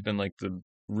don't think he's been like the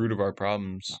root of our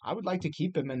problems. I would like to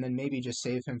keep him and then maybe just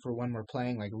save him for when we're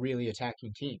playing like really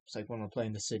attacking teams, like when we're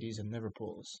playing the Cities and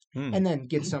Liverpools, Hmm. and then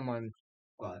get someone.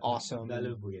 But Awesome. That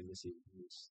Liverpool game this season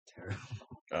was terrible.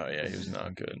 Oh yeah, he was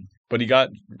not good. But he got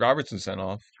Robertson sent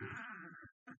off.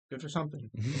 Good for something.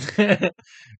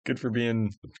 Good for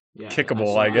being Yeah,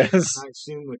 kickable, so I guess. I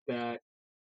assume with that,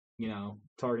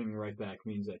 targeting right back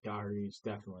means that Doherty's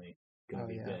definitely going Oh,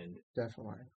 to be yeah. binned.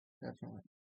 Definitely.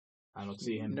 I don't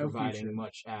see him No providing future.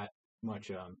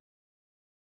 much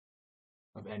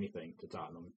of anything to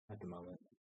Tottenham at the moment.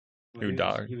 Who, he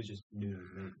Doherty? was just new.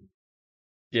 Maybe.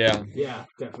 Yeah. Yeah,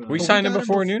 definitely. We But signed him got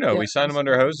before Nuno. yeah, We signed him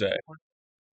under Jose.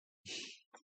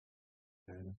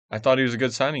 I thought he was a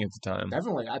good signing at the time.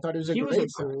 Definitely. I thought it was a He was great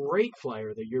a great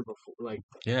player the year before, like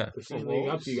Yeah. the season leading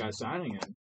up to you guys signing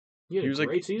him. He had He a was like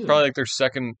great season. probably like their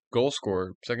second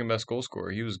best goal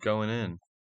scorer. He was going in.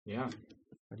 Yeah.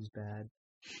 But he's bad.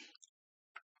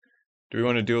 Do we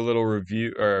want to do a little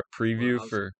review or a preview Well,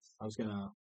 for? I was gonna.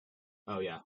 Oh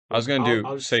yeah. I was gonna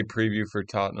I'll just- say preview for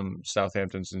Tottenham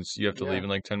Southampton since you have to Yeah. leave in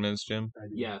like 10 minutes, Jim.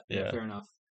 Yeah. Yeah. Fair enough.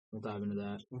 We'll dive into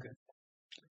that.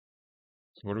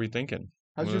 So what are we thinking?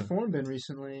 How's your Well- form been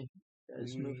recently? You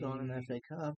guys moved on in the FA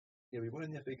Cup. Yeah, we won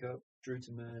in the FA Cup, drew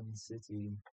to Man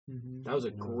City. Mm-hmm. That was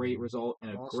a great result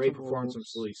and a Lost great to performance from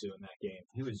Wolves. Salisu in that game.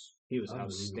 He was He was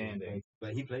unbelievable. outstanding. Like,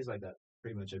 but he plays like that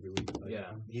pretty much every week. Like,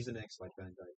 Yeah. he's the next like Van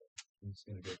Dijk. He's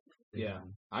gonna go. big Yeah.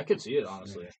 time. I could see it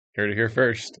honestly. Here to hear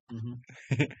first. Mhm.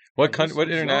 What Yeah, country? What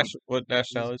he's young. international? What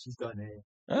nationality? He's got an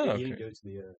A. Oh, He okay. didn't go to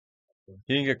the.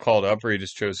 He didn't get called up, or he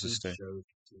just chose to he stay. showed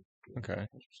to- Okay.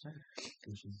 Interesting.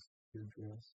 which is good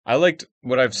for us. I liked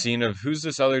what I've seen of who's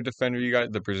this other defender you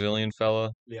got, the Brazilian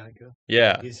fella. Lianca.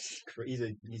 Yeah. He's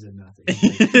a nutter.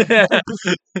 Yeah.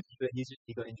 But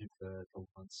he got injured for 12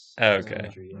 months. Oh, His okay.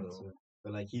 injury, yeah, so-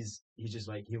 but like he's just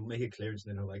like he'll make a clearance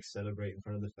and then he'll like celebrate in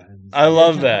front of the fans. I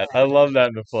love that. I love that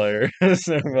in the player. It's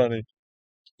so funny.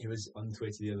 He was on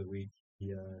Twitter the other week.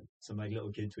 He some like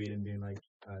little kid tweeted him being like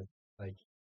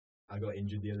I got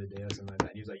injured the other day or something like that.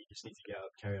 And he was like, you just need to get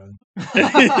up, carry on.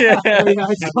 Yeah. I mean, I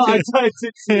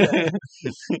did see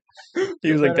that.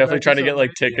 He was like better definitely back trying to to get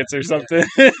like something. tickets or Yeah. something.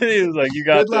 He was like, "You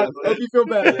got Good luck. Hope you feel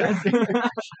better.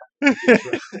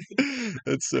 this."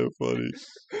 That's so funny.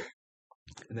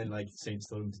 And then like Saints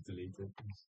told him to delete it.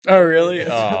 Oh, really?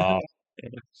 Oh,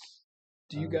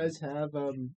 Do you guys have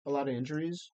a lot of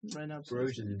injuries right now?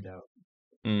 Broge is in doubt,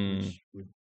 mm. which would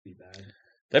be bad.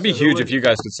 That'd be So huge who if you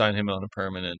guys could sign him on a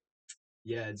permanent.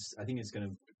 Yeah, I think it's gonna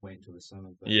wait until the summer.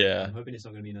 But Yeah. I'm hoping it's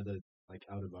not gonna be another like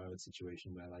out of Ireland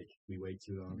situation where like we wait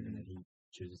too long and then he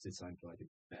chooses to sign for like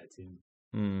a better team,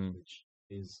 Mm. which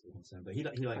is a concern. But he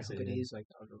I likes hope it. it Yeah. is like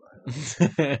out of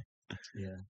Ireland.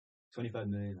 Yeah, 25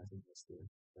 million. I think that's the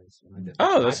price. And I Mm. definitely-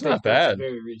 Oh, I that's think not bad.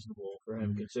 very reasonable for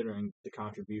him considering the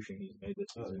contribution he's made this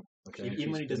Oh, season. Which I even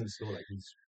think when he he's doesn't score, like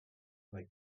he's like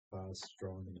fast,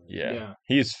 strong. Yeah.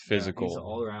 He's Yeah, physical. he's an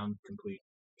all-around complete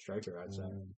striker, I'd say.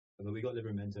 But we got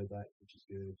Livramento back, which is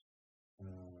good.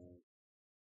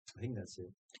 I think that's it.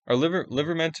 Our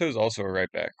Livramento is also a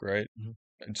right back, right? Mhm.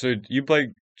 So you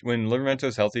play when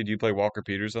Livermento's healthy. Do you play Walker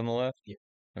Peters on the left? Yeah.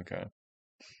 Okay.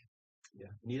 Yeah,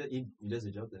 he does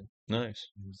the job then. Nice.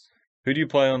 He's, Who do you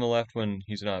play on the left when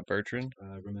he's not Bertrand?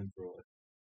 Romain Perraud.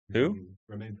 Who?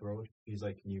 Romain Perraud. He's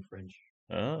like new French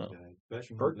Oh, guy.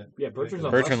 Bertrand. Bertrand's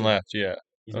on Bertrand left. left. Yeah.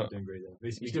 He's not doing great though.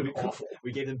 He's doing awful.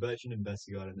 We gave them Bertrand and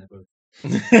Vestergaard, and they're both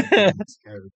I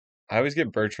terrible. always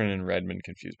get Bertrand and Redmond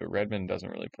confused, but Redmond doesn't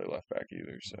really play left back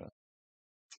either. So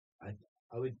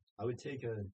I would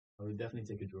definitely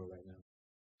take a draw right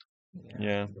now.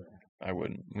 yeah, But I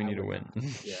wouldn't. We I need a would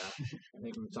win. Yeah, I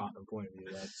think from a Tottenham point of view,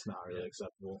 that's not really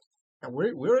acceptable. And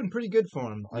we're in pretty good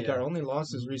form. Like Yeah. our only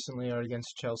losses recently are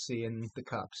against Chelsea in the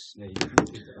cups. yeah, you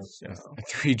definitely take the So,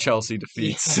 3 Chelsea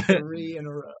defeats. yeah, 3 in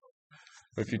a row.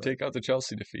 But if you take out the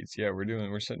Chelsea defeats, yeah,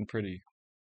 we're sitting pretty.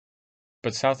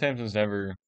 But Southampton's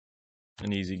never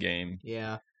an easy game,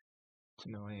 Yeah, it's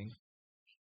annoying.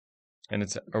 and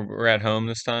we're at home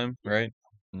this time, right?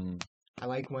 Mm. I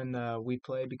like when we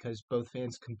play because both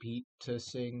fans compete to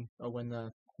sing when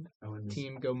the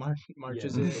team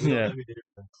marches in. Yeah.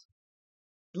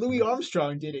 Louis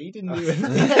Armstrong did it. He didn't do it. It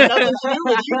had nothing to do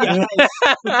with you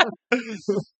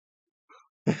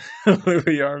guys.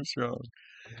 Louis Armstrong.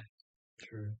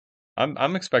 True.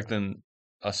 I'm expecting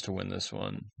us to win this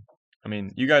one. I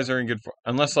mean, you guys are in good form,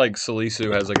 unless like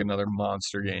Salisu has like another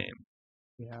monster game.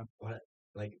 Yeah.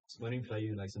 Like when we play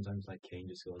you, like sometimes like Kane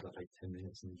just goes up like 10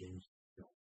 minutes in the game.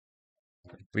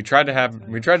 We tried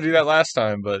to do that last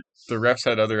time, but the refs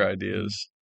had other ideas.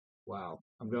 Wow.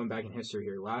 I'm going back in history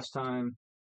here. Last time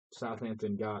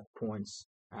Southampton got points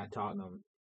at Tottenham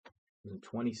was in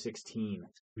 2016.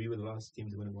 We were the last team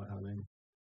to win at White Hart Lane.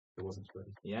 It wasn't Spurs.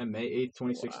 Yeah, May 8th,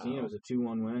 2016. It Wow. was a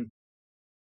 2-1 win.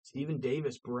 Stephen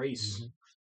Davis brace.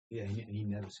 Yeah, he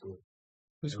never scored.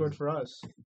 Who scored for us?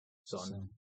 Son. So,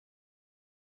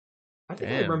 I think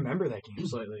Damn. I remember that game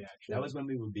slightly, actually. that was when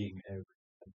we were beating every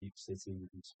beat City,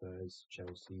 beat Spurs,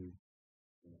 Chelsea.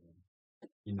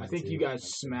 I think you United, guys like,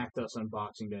 smacked us on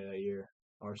Boxing Day that year,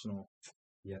 Arsenal.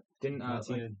 Yeah. Didn't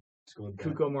Martina scored that.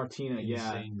 Kuko Martina,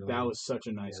 yeah, insane goal. that was such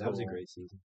a nice Yeah, that was a goal. great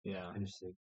season. Yeah. Finished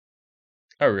sixth.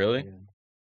 Oh, really? Yeah.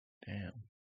 Damn.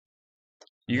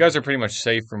 You guys are pretty much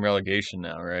safe from relegation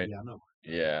now, right? Yeah, I know.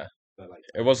 Yeah. But like,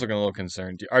 It was looking a little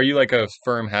concerned. Are you like a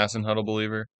firm Hasenhuttl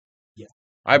believer? Yeah.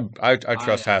 I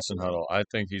trust I Hasenhuttl. I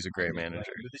think he's a great manager. Like,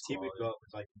 with the team we've got,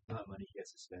 with like the amount of money he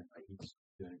gets to spend, like he's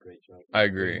doing a great job. I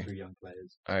Bringing agree. through young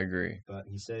players. I agree. But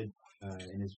he said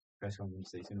in his press conference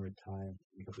that he's going to retire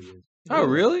in a couple of years. Oh,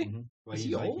 really? Mm-hmm. Well, Is he's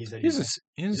he like, old? He said He he's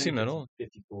doesn't seem that old.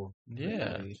 54.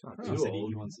 Yeah. He's not He too said old.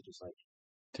 he wants to just like,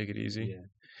 Take it easy. yeah.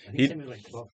 I think He- something like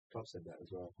Klopp said that as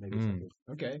well. Maybe it's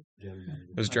like Okay. a German manager.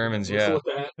 Those Germans, Let's yeah. go with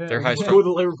that. They're high Let's strung. go with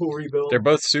the Liverpool rebuild. They're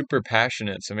both super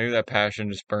passionate, so maybe that passion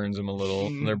just burns them a little.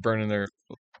 Mm. And they're burning their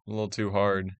a little too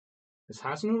hard. Is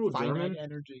Hasenhuttl Finite German?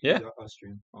 energy. Yeah. He's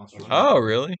Austrian. Austrian. Oh,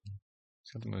 really?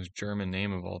 It's got the most German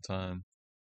name of all time.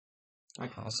 I-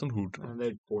 Hasenhuttl. And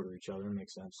they border each other. It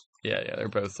makes sense. Yeah, they're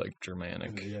both like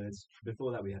Germanic. Yeah,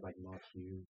 before that we had like Mark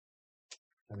Hughes,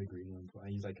 Harry Greenland.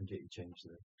 He's like completely changed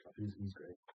the club. He's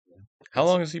great. How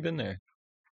long has he been there?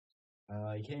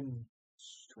 He came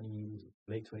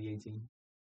late 2018.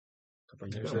 Couple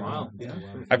It's years been a ago. while. Yeah.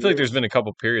 Yeah. I feel like there's been a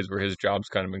couple periods where his job's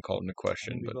kind of been called into I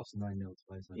question, think we but lost 9-0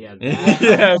 twice. Yeah,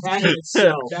 Yeah. that in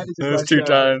itself. That is those a two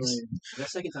touchdown. times. The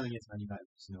second time against Man United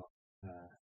was not.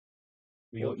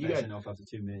 We Well, got you players got sent off after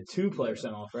 2 minutes. 2 players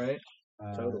sent off, right?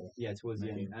 total. Yeah, towards the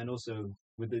end. Maybe. And also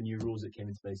with the new rules that came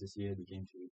into place this year, the game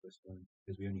 2 was postponed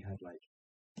because we only had like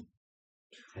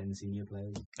 10 senior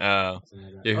players. Oh, Something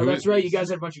like that. yeah. Oh, Who, that's right. You guys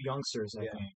had a bunch of youngsters, I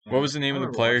Yeah. think. what was the name I of the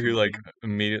remember player watching who the like game.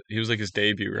 immediately? He was like his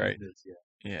debut, right? Yeah.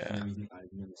 Yeah. And then I've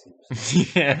never seen him.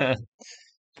 Yeah.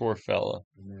 Poor fella.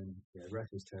 And then ref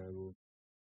was terrible.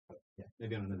 But, yeah,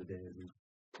 maybe on another day it'll be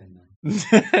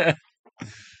 10-9.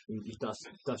 You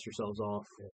dust yourselves off.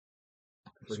 Forget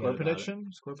Score about it. prediction?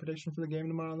 Score prediction for the game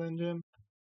tomorrow then, Jim?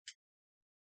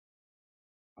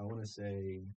 I want to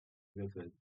say go for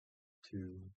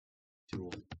 2-2.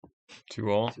 2-2.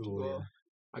 2-2. Yeah.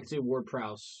 I could say Ward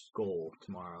Prowse goal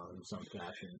tomorrow in some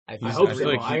fashion. I I hope I so. feel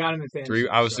like I got him in fantasy. 3.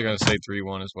 I was so going to say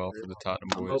 3-1 as well for the Tottenham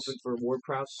I'm boys. hoping for Ward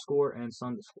Prowse to score and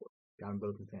Son to score. Got them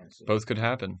both in fantasy. Both could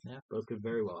happen. Yeah, both could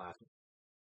very well happen.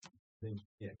 I think,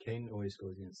 Kane always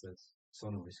scores against us.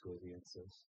 Son always scores against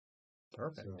us.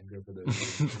 Perfect. So I'll go for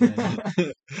those.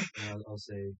 And then, I'll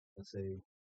say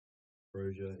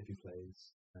Broja if he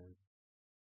plays.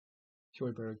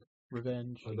 Højbjerg.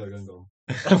 Revenge. What about your own goal?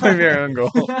 Maybe our own goal.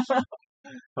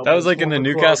 Help That was us like in form the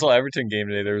a club. Newcastle Everton game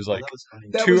today. There was Oh, like that was funny.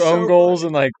 That two was so own goals funny.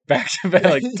 and like back to back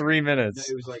like 3 No, minutes.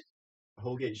 it was like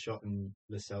Holgate shot and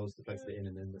Lascelles deflected it in,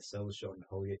 and then Lascelles shot and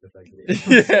Holgate deflected it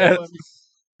in. Yeah.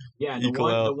 Yeah, and the Equal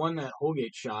one out. the one that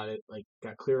Holgate shot, it like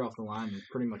got cleared off the line and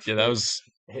pretty much Yeah, that was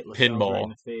hit Lascelles right pinball. in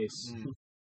the face. Mm.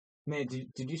 Man,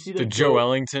 did you see Did that Joe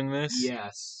Ellington miss?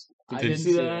 Yes. I Did you didn't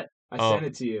see see that? it. I Oh. sent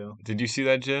it to you. Did you see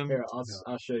that, Jim? Here, No.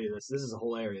 I'll show you this. This is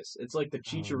hilarious. It's like the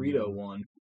Chicharito no. one.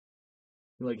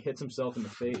 He like hits himself in the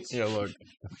face. Yeah, look.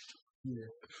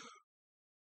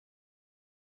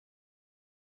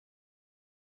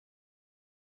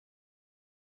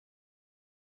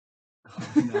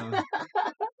 No.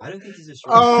 I don't think he's a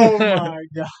striker. Oh my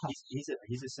god!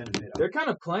 He's a centre mid. They're kind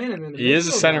of playing him in the He is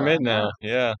a midfield center now. mid now.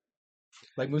 Yeah.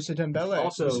 Like Musa Dembele.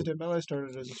 Also, Musa Dembele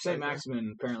started as a St. striker.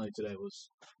 Maximin apparently today was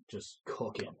just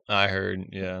cooking. I heard.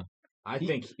 Yeah. I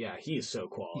think, yeah, he is so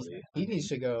quality. He needs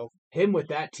to go. Him with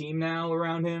that team now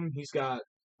around him, he's got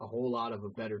a whole lot of a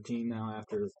better team now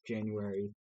after January.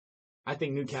 I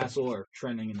think Newcastle are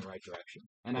trending in the right direction,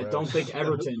 and I don't Gross. think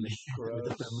Everton. Gross.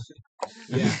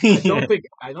 Yeah,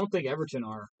 I don't think Everton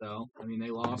are though. I mean, they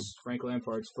lost Frank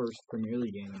Lampard's first Premier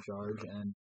League game in charge,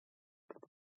 and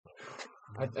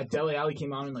Dele Alli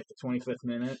came on in like the 25th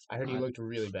minute. I heard he looked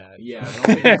really bad. Yeah, I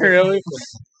don't think Really?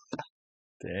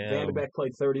 Van Damn. de Beek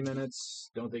played 30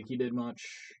 minutes. Don't think he did much.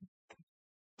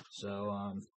 So,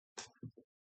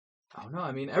 I don't know.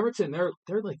 I mean, Everton, they're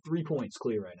like 3 points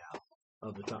clear right now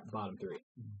of the bottom three.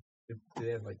 Do they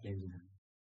have like games in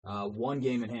hand? 1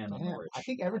 game in hand on Yeah, Norwich. I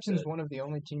think Everton's one of the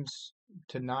only teams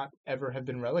to not ever have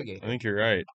been relegated. I think you're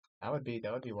right. That would be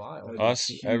wild. That'd be Us,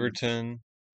 huge. Everton,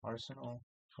 Arsenal.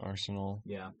 Arsenal.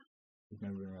 Yeah, he's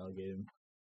never been relegated.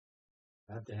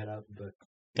 I have to head out, but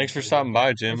Thanks for stopping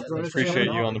by, Jim. Thanks for joining us Appreciate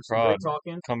today. you on the It's been great prod.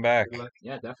 talking. Come back. good luck.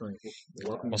 Yeah, definitely. You're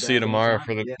welcome I'll back see you tomorrow anytime.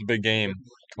 for the big game.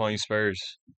 Come on, you Spurs.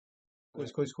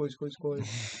 Coys.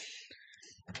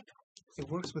 It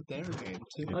works with their game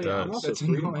too. Oh It yeah, I'm does. also That's free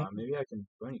annoying. tomorrow. Maybe I can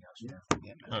join you guys.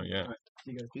 Yeah, man. Oh, yeah. All right.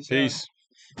 You guys, peace. Peace.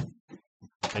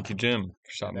 Thank you, Jim,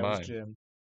 for stopping That was by. Jim.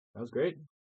 That was great.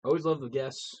 Always love the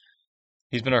guests.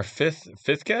 He's been our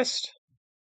fifth guest.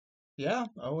 Yeah,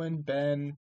 Owen,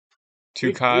 Ben. Two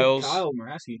Good Kyles Kyle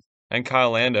Muraski. and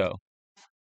Kyle Lando.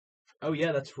 Oh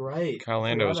yeah, that's right. Kyle I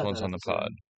Lando forgot was about once that on the episode. pod.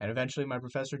 And eventually my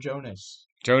Professor Jonas.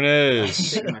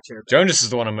 Jonas. Taking my chair back. Jonas is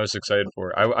the one I'm most excited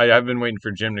for. I've been waiting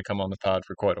for Jim to come on the pod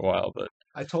for quite a while, but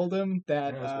I told him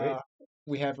that Yeah, that's great.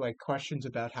 we have like questions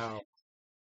about how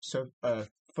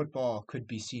football could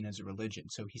be seen as a religion.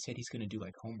 So he said he's going to do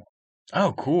like homework.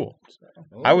 oh, cool.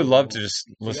 I would love to Oh. just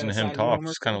you listen to gotta him assign talk. homework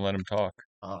Just kind of let him talk.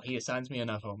 He assigns me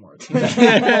enough homework.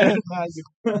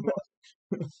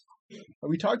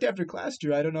 We talked after class,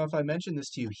 Drew. I don't know if I mentioned this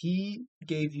to you. He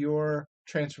gave your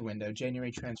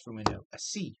January transfer window, a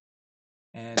C.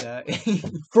 And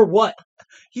For what?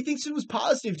 he thinks it was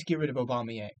positive to get rid of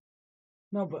Aubameyang.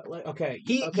 No, but like, okay,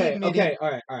 He okay, admitted-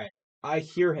 all right. I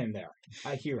hear him there.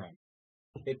 I hear him.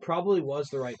 It probably was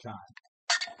the right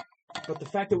time, but the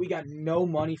fact that we got no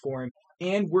money for him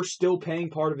and we're still paying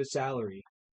part of his salary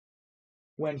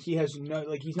when he has no,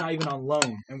 like, he's not even on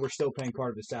loan and we're still paying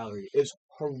part of his salary is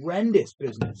horrendous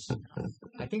business.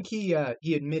 I think he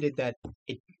admitted that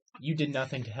you did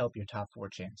nothing to help your top 4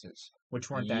 chances, which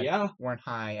weren't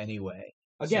high anyway.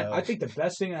 Again, So- I think the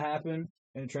best thing that happened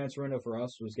in the transfer window for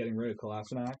us was getting rid of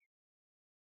Kolasinac.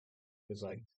 It's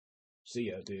like, see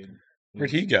ya, dude. Where'd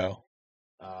he go?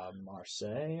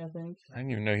 Marseille, I think. I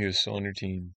didn't even know he was still on your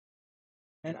team.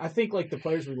 And I think like the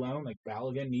players we loaned, like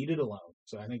Balogun needed a loan,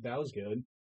 so I think that was good.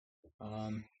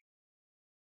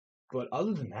 But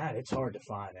other than that, it's hard to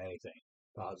find anything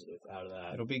positive out of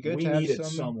that. It'll be good We to have needed some-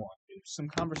 someone, dude. Some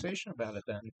conversation about it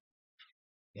then.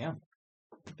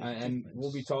 And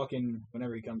we'll be talking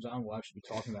whenever he comes on. We'll actually be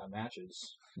talking about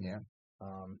matches. Yeah.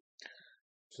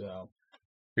 So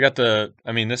We got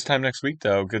this time next week,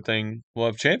 though, good thing we'll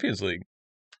have Champions League.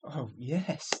 Oh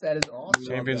yes, that is awesome.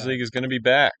 Love Champions that. League is going to be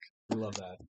back. we love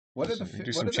that. What are the Do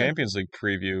what some are the- Champions League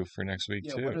preview for next week,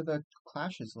 Yeah, too. what are the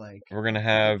clashes like? We're going to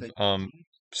have The-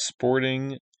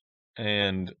 Sporting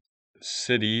and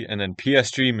City, and then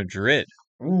PSG Madrid,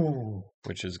 Ooh,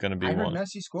 which is going to be I heard one.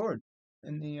 Messi scored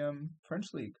in the French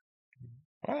league.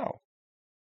 Wow.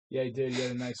 Yeah, he did. He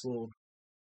had a nice little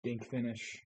dink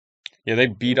finish. Yeah, they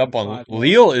beat Won up on 5-1.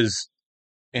 Lille is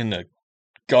in the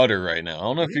gutter right now. I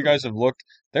don't know if you guys have looked.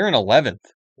 They're in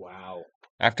 11th Wow.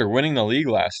 after winning the league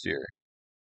last year.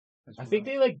 I think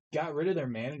they like got rid of their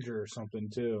manager or something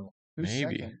too. Who's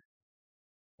maybe. second?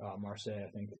 Marseille,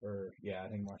 I think, I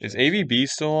think Marseille. Is AVB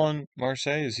still on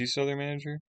Marseille? Is he still their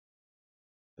manager?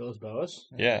 Villas Boas?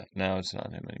 Yeah, now it's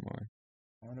not him anymore.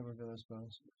 I wonder where Villas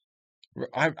Boas.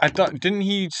 I thought, didn't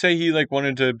he say he like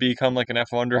wanted to become like an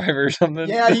F1 driver or something?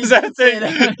 Yeah, he Is that did say thing?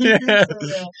 that. He did Yeah.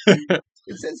 say that.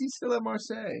 It says he's still at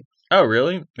Marseille. Oh,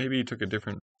 really? Maybe he took a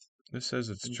different. This says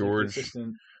it's He's like the George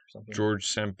assistant, something.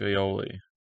 Sampioli.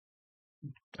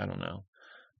 I don't know,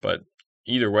 but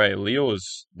either way,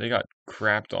 they got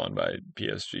crapped on by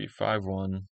PSG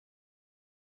 5-1.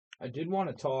 I did want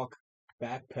to talk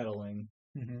backpedaling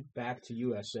Mm-hmm. back to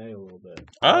USA a little bit.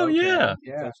 Oh Okay. yeah,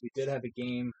 Yeah. Because we did have a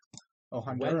game Oh,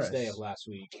 Honduras. Wednesday of last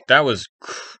week. that was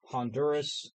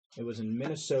Honduras. It was in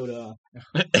Minnesota.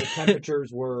 The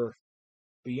temperatures were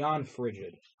beyond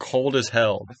frigid. cold as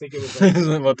hell. I think it was like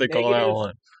Isn't what they call that negative-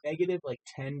 one. negative like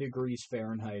 10 degrees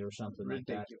Fahrenheit or something like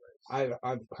that. Ridiculous.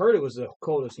 I've heard it was the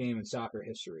coldest game in soccer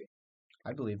history.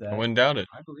 I believe I that. wouldn't doubt it,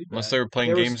 I believe unless that. they were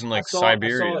playing There was- games in like I saw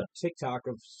Siberia. a TikTok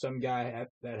of some guy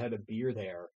that had a beer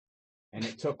there, and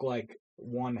it took like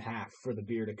 1/2 for the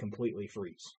beer to completely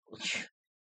freeze.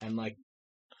 And like,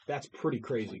 that's pretty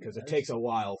crazy because it takes a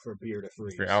while for beer to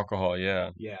freeze. For alcohol, yeah.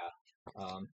 Yeah.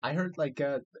 I heard like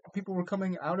people were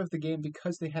coming out of the game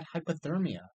because they had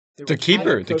hypothermia. They The were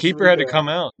keeper Costa had to Rica, come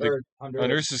out. Or Honduras.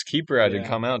 Honduras' keeper had to Yeah.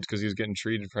 come out because he was getting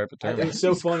treated for It hypothermia. was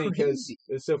so It's funny because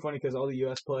crazy. all the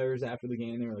U.S. players after the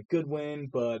game they were like, "Good win,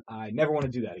 but I never want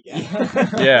to do that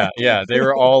again." Yeah, they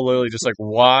were all literally just like,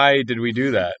 why did we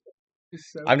do that? It's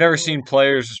so I've never cool. seen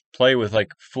players play with like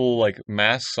full like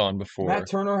masks on before. Matt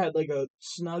Turner had like a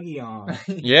snuggie on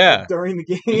Yeah, during the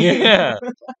game. yeah,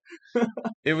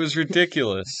 it was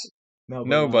ridiculous. No, but,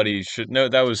 Nobody should know.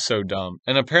 That was so dumb.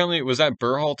 And apparently, was that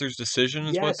Berhalter's decision?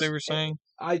 Is what Yes, they were saying?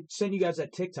 I sent you guys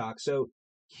that TikTok. So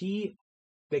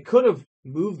they could have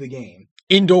moved the game,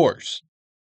 Indoors,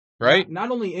 right? Not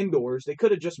only indoors, they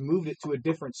could have just moved it to a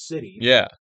different city. Yeah,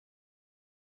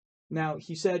 Now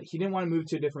he said he didn't want to move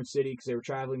to a different city because they were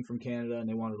traveling from Canada and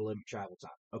they wanted to limit travel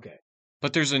time. Okay.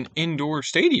 but there's an indoor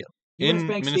stadium US in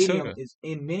Bank Minnesota. Stadium is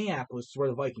in Minneapolis, where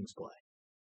the Vikings play.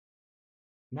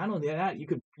 Not only that, you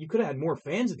could have had more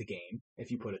fans at the game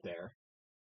if you put it there.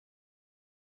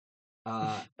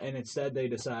 And instead they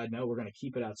decide, no, we're going to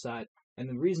keep it outside. And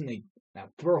the reason now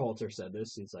Berhalter said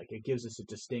this, is like it gives us a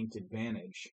distinct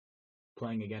advantage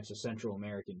playing against a Central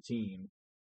American team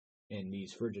in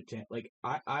these frigid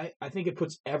I think it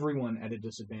puts everyone at a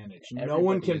disadvantage. No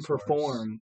one Everybody can is worse.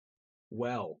 perform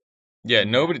well. Yeah,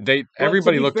 nobody. But to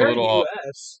Everybody be looked a fair to little the off.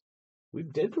 US, we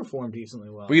did perform decently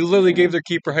well. We literally Yeah. gave their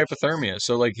keeper hypothermia,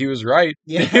 so like he was right.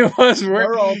 Yeah. He was.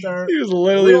 Berhalter. He was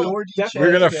literally. We're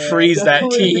gonna Definitely- freeze that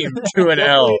definitely- team to an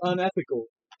L. Definitely unethical.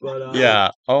 But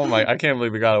Yeah. Oh my! I can't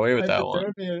believe we got away with that one.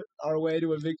 Hypothermia, our way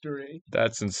to a victory.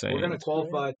 That's insane. we're gonna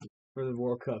qualify for the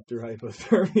World Cup through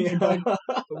hypothermia.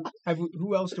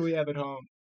 Who else do we have at home?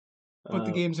 Put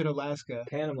the games in Alaska.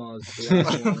 Panama's the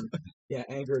last one. Yeah,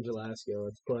 Anchorage, Alaska.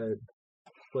 Let's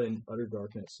play in utter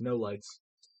darkness, no lights.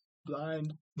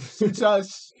 Blind. It's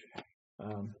us.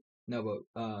 No,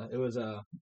 but it was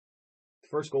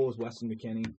first goal was Weston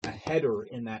McKennie. A header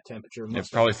in that temperature. It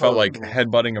must have probably felt like hurt.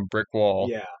 headbutting a brick wall.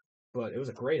 Yeah, but it was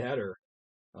a great header.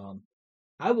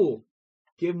 I will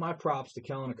give my props to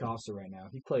Kellen Acosta right now.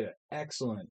 He played an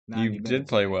excellent 90 You minutes did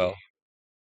play in that well.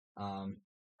 game.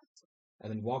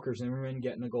 And then Walker Zimmerman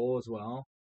getting a goal as well.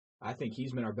 I think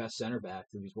he's been our best center back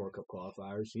through these World Cup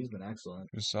qualifiers. He's been excellent.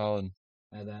 It was solid.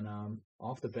 And then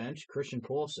off the bench, Christian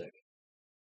Pulisic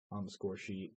on the score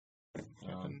sheet.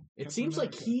 It seems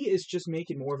like he is just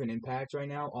making more of an impact right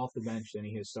now off the bench than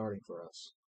he is starting for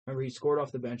us. Remember, he scored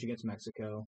off the bench against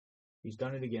Mexico. He's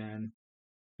done it again.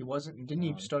 He wasn't. Didn't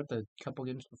he Um, start the couple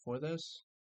games before this?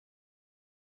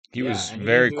 He Yeah, was and he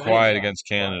very didn't do quiet anything. against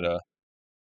Canada.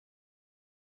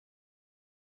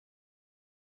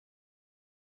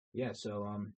 Yeah,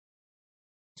 so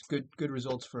It's good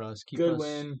results for us. Keep good us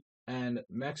win. And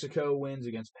Mexico wins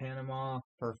against Panama.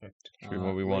 perfect. Should be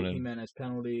what we Late wanted. Jimenez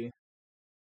penalty.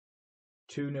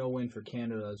 2-0 win for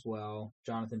Canada as well.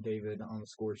 Jonathan David on the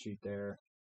score sheet there.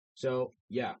 So,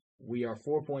 yeah, we are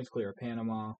 4 points clear of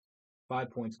Panama,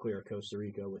 5 points clear of Costa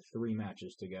Rica with 3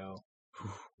 matches to go.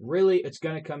 Really, it's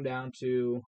going to come down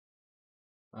to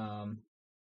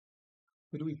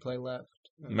Who do we play left?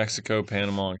 Mexico,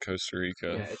 Panama, and Costa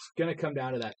Rica. yeah, it's going to come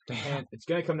down to that. It's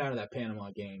going to come down to that Panama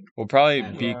game. We'll probably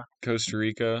And, beat Costa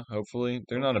Rica, hopefully.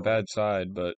 They're not a bad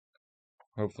side, but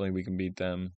hopefully we can beat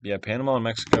them. Yeah, Panama and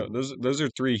Mexico. Those are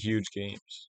 3 huge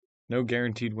games. No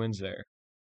guaranteed wins there.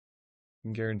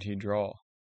 Guaranteed draw.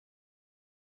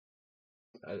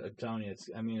 I'm telling you, it's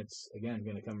again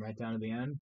going to come right down to the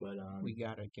end. But We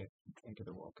gotta get into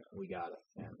the World Cup. we got it,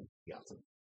 man. We got to.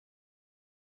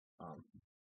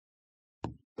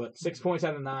 But 6 points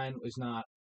out of 9 is not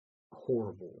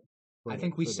horrible. I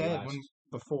think we for the said last-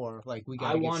 before, like we I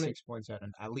got to get wanted- 6 points out of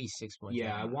at least 6 points.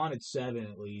 Yeah, out I of him. wanted 7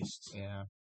 at least, Yeah,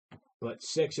 but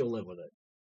 6 you'll live with it.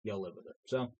 You'll live with it.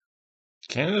 So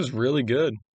Canada's really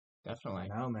good. I definitely.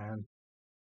 know, man.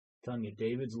 telling you,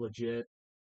 David's legit.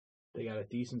 They got a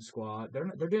decent squad.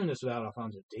 They're doing this without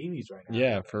Alphonso Davies right now.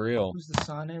 Yeah, for real. Who's the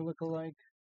Sane lookalike?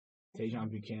 Tajon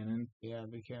Buchanan. Yeah,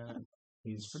 Buchanan.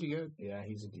 He's Pretty good. Yeah,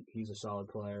 he's a solid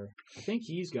player. I think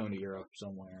he's going to Europe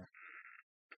somewhere.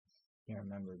 Can't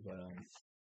remember, but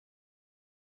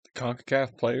The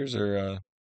CONCACAF players are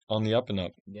on the up and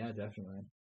up. yeah, definitely.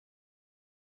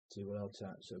 Let's see what else.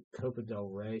 So Copa del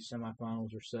Rey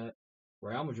semifinals are set.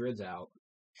 Real Madrid's out.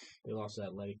 They lost that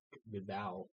Athletic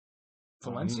Bilbao.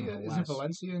 Valencia isn't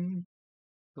last-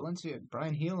 Valencia.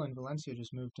 Brian Heel and Valencia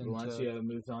just moved into. Valencia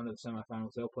moved on to the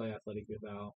semifinals. They'll play Athletic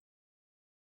Bilbao.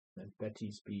 And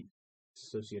Betis beat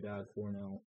Sociedad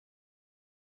 4-0.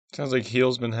 Sounds like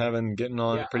Heel's been getting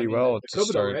on Yeah, pretty I mean, well the at the Copa del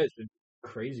start. Rey has been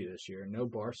crazy this year. No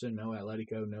Barca, no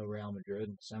Atletico, no Real Madrid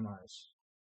in the semis.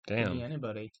 Could be Damn.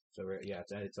 anybody. So yeah,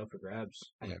 it's up for grabs.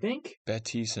 I Yeah. think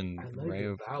Betis and Athletic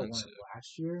Rayo Bilbao won Valencia. it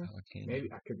last year. Alicante.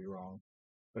 Maybe I could be wrong,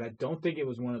 but I don't think it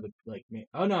was one of the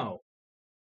Oh no,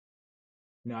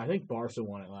 I think Barca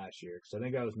won it last year because I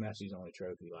think that was Messi's only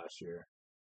trophy last year.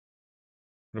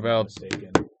 What if I'm not about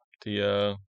mistaken?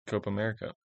 the Copa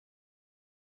America?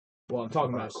 Well, I'm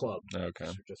talking about Barca. club.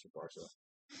 Okay. Just for Barca.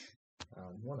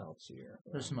 What else here?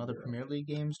 There's some other Europe. Premier League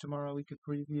games tomorrow we could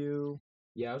preview.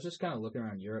 Yeah, I was just kind of looking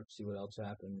around Europe to see what else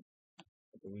happened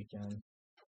at the weekend.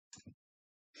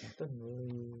 Nothing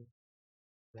really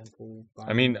eventful.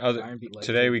 I mean, Bayern beat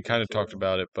today Leipzig we kind of 3-2. talked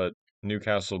about it, but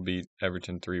Newcastle beat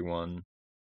Everton 3-1,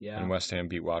 Yeah, and West Ham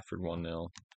beat Watford 1-0.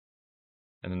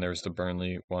 And then there was the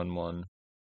Burnley 1-1.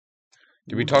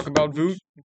 Did we talk about Voot?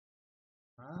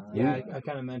 yeah. I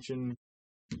kind of mentioned.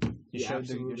 He the showed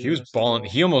the absolute- He was videos. balling.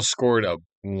 He almost scored a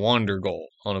wonder goal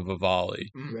on a Vivaldi.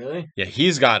 Really? Yeah,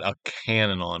 he's got a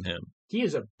cannon on him. He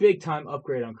is a big time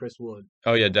upgrade on Chris Wood.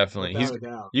 Oh yeah, definitely. Without a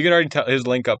doubt. You can already tell his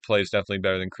link up play is definitely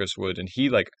better than Chris Wood, and he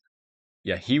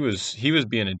was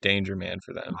being a danger man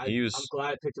for them. I'm He was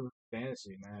glad I picked him for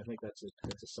fantasy, man. I think that's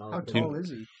a solid. How pick. tall is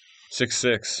he?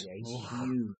 6'6". Yeah, he's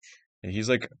huge. And he's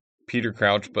like Peter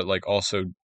Crouch, but like also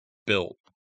built,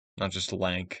 not just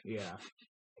lank. Yeah,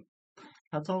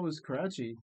 How tall was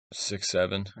Karachi?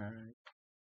 6'7". All right.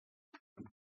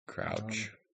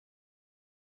 Crouch.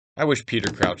 I wish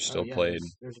Peter Crouch still yeah, played.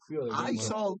 There's a few other. I games.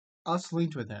 saw us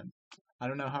linked with him. I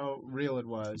don't know how real it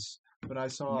was, but I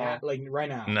saw. Like right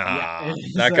now. Nah, Yeah, that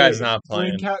he's guy's like, not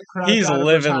playing. Crouch He's out of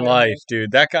living retirement. life,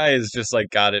 dude. That guy is just like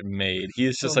got it made.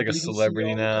 He's just On like a BBC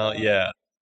celebrity all the now. time. Yeah.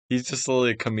 He's just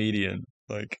literally a comedian.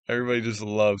 Like everybody just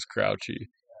loves Crouchy.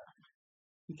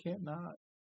 You can't not.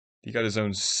 He got his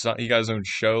own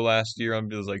show last year on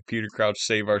it was like Peter Crouch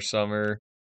Save Our Summer.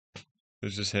 It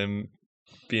was just him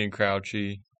being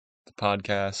Crouchy. The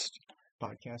podcast.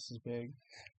 Podcast is big.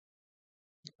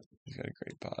 He's got a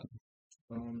great pod.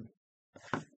 Um.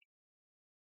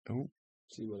 Oh.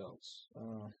 See what else.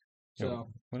 Yeah, So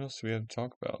what else do we have to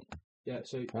talk about? yeah,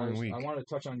 so Boring week. I want to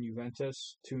touch on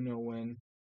Juventus 2-0 win.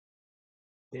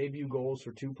 Debut goals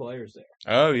for 2 players there.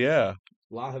 Oh yeah.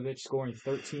 Vlahovic scoring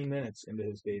 13 minutes into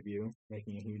his debut,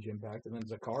 making a huge impact, and then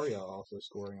Zakaria also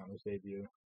scoring on his debut.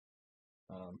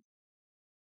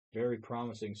 Very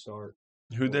promising start.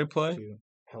 Who'd they play? To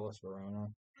Hellas Verona.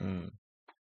 Hmm.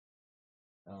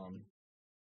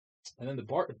 And then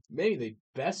maybe the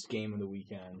best game of the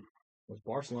weekend was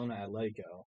Barcelona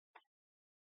Atletico.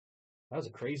 That was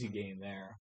a crazy game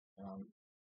there.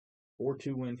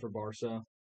 4-2 win for Barca.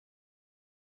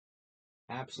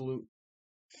 Absolute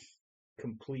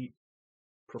complete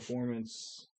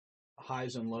performance,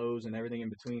 highs and lows and everything in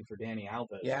between for Dani Alves.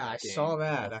 in Yeah, I that game. saw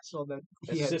that. I saw that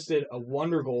he had Assisted a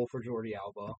wonder goal for Jordi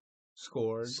Alba.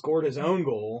 scored. Scored his own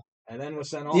goal and then was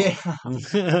sent off.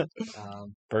 Yeah.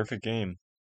 Perfect game.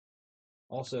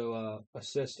 Also,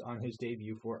 assist on his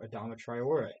debut for Adama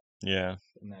Traore Yeah.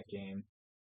 in that game.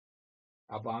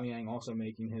 Aubameyang also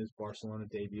making his Barcelona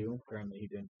debut. Apparently, he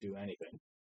didn't do anything.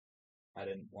 I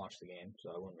didn't watch the game, so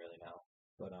I wouldn't really know.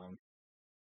 But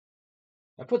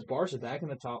that puts Barca back in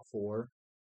the top 4.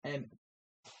 And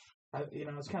I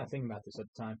was kind of thinking about this at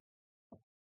the time.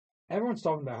 Everyone's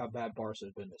talking about how bad Barca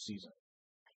has been this season.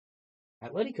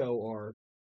 Atletico are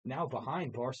now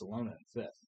behind Barcelona in 5th.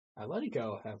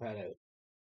 Atletico have had a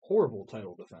horrible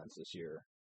title defense this year.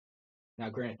 Now,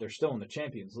 granted, they're still in the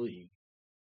Champions League.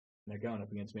 They're going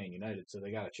up against Man United, so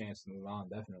they got a chance to move on,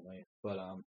 definitely. But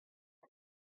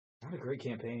not a great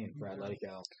campaign for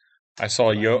Atletico. I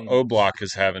saw By any means. Oblak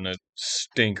is having a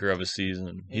stinker of a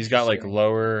season. He's got like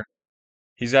Interesting.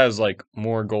 He has like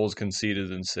more goals conceded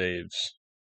than saves.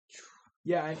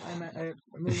 Yeah, I mean,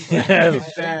 Not a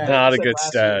said good last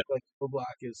stat. week, like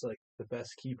Oblak is like the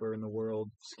best keeper in the world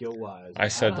skill wise. I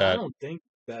said that. I don't think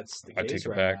that's the I case take it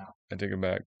right back. now. I take it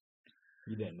back.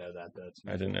 You didn't know that, though.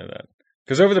 I didn't know that.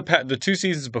 Because over the 2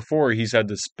 seasons before, he's had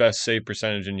the best save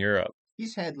percentage in Europe.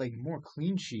 He's had like more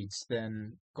clean sheets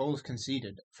than goals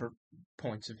conceded for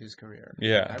points of his career.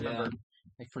 Yeah. I remember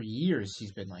like for years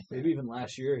he's been like that. Maybe even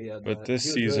last year he had. But that.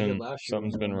 this He was really good season, last year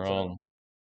when something's he been won the wrong.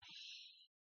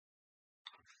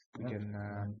 We can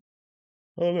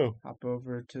I don't know. hop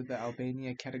over to the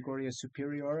Albania Categoria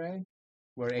Superiore,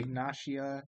 where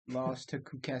Ignatia lost to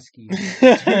Kukeski.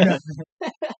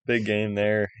 Big game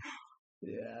there.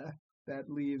 Yeah, that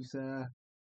leaves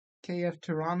KF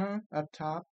Tirana up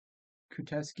top,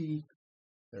 Kuteski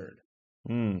third.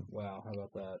 Wow, how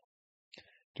about that?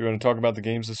 Do you want to talk about the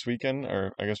games this weekend?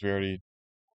 Or I guess we already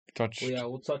touched Well, yeah,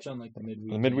 we'll touch on like the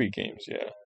midweek. the midweek games, yeah.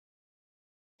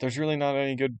 There's really not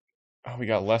any good. Oh, we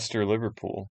got Leicester,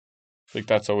 Liverpool. I think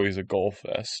that's always a goal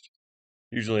fest.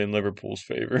 Usually in Liverpool's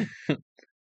favor.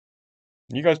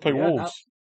 You guys play Yeah, Wolves.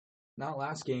 Not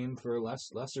last game for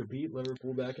Leicester beat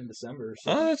Liverpool back in December.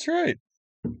 So Oh, that's right.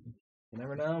 you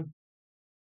never know.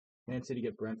 Man City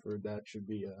get Brentford. That should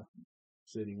be a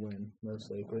City win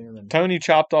most likely. And then Tony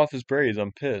chopped off his braids.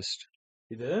 I'm pissed.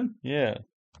 he did. Yeah.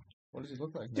 What does he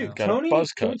look like Dude, now? Got a Tony,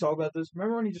 buzz can cut. we talk about this?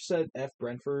 Remember when he just said F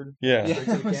Brentford? Yeah. Straight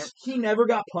to the camera? He never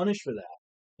got punished for that.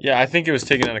 Yeah, I think it was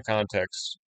taken out of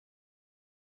context.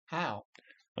 How?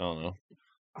 I don't know.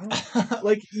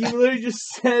 Like, you literally just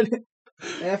said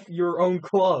F your own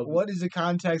club. What is the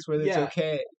context where it's Yeah.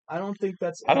 okay? I don't think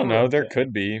that's I don't ever know. There okay.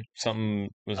 could be. Something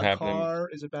was A happening. car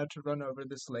is about to run over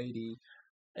this lady,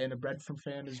 and a Brentford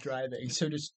fan is driving. So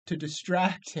just to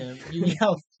distract him, you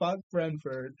yell "fuck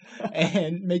Brentford"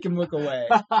 and make him look away.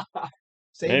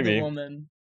 Save Maybe. the woman.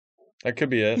 That could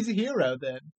be it. He's a hero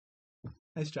then.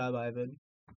 Nice job, Ivan.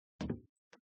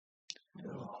 I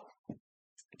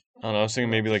don't know. I was thinking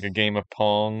maybe like a game of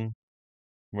Pong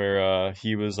where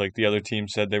he was like the other team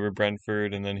said they were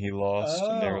Brentford and then he lost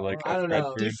and they were like I F don't know.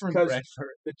 Brentford. Different 'Cause-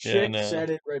 Brentford. The Yeah, chick no. said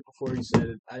it right before he said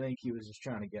it. I think he was just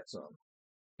trying to get some.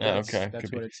 Oh, That's- okay. That's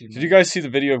Could what be. it seemed Did you like. guys see the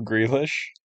video of Grealish?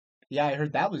 Yeah, I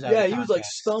heard that was out Yeah, of he was like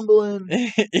context. stumbling.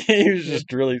 He was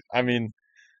just really. I mean,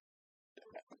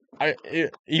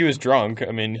 he was drunk.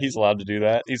 I mean, he's allowed to do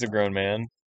that. He's a grown man.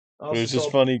 I It was also just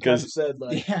saw funny Ken 'cause- said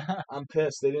like, Yeah, I'm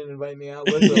pissed they didn't invite me out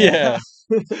with them. Yeah.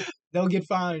 they'll get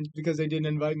fined because they didn't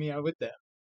invite me out with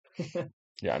them.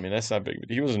 Yeah, I mean that's not big.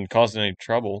 He wasn't causing any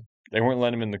trouble. They weren't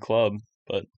letting him in the club,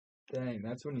 but Dang,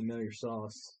 that's when you know your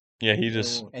sauce. yeah, he They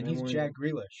just. won't- And they he's won't Jack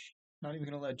Grealish. Not even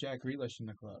gonna let Jack Grealish in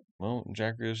the club. Well,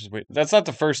 Jack Grealish is wait. That's not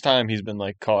the first time he's been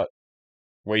like caught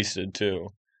wasted too.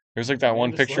 There's like that Man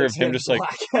one just picture of likes him getting just like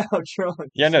blackout drunk.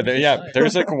 yeah no there, yeah Right.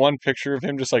 there's like one picture of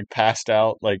him just like passed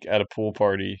out like at a pool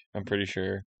party. I'm pretty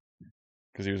sure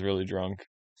because he was really drunk.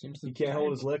 Seems He to can't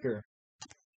hold his liquor.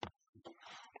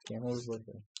 Can't hold his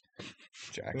liquor. Who knows?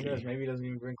 Jackie. Maybe he doesn't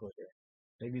even drink liquor.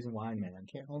 Maybe he's a wine man.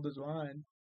 can't hold his wine.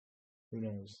 Who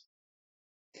knows?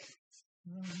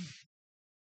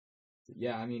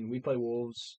 Yeah, I mean, we play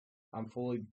Wolves. I'm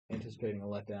fully anticipating a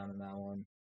letdown in that one.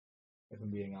 If I'm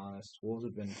being honest, Wolves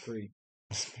have been pretty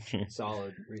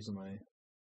solid recently.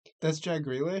 That's Jack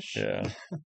Grealish. Yeah,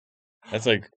 that's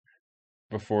like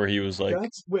before he was like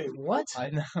Wait, what? I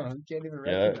know. I can't even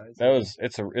yeah recognize. that him. was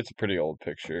it's a pretty old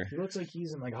picture. He looks like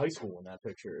he's in like high school in that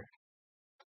picture.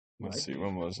 Let's Might see be.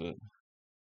 when was it?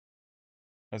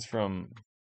 That's from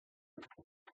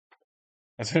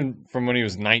when he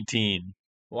was 19.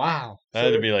 Wow. That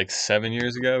had to be like 7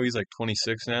 years ago. He's like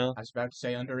 26 now, I was about to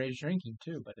say underage drinking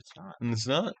too, but it's not. and it's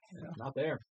not. Not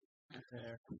there.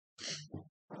 There.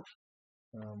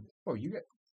 Um, Oh, you get.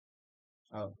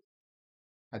 Oh.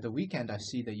 At the weekend, I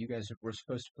see that you guys were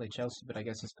supposed to play Chelsea, but I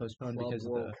guess it's postponed Club because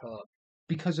of World Cup.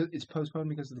 it's postponed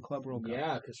because of the Club World Cup.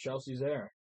 Yeah, because Chelsea's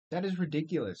there. That is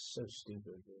ridiculous. So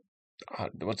stupid.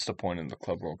 Dude. What's the point of the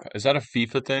Club World Cup? Is that a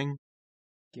FIFA thing?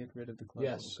 Get rid of the Club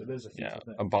Yes, World it Cup. is a FIFA Yeah,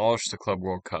 thing. abolish the Club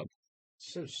World Cup.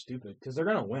 So stupid because they're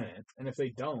gonna win it, and if they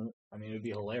don't, I mean, it'd be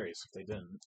hilarious if they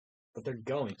didn't. But they're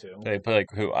going to. They play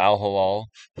like who? Al Hilal.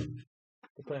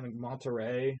 They're playing like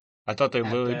Monterrey. I thought they At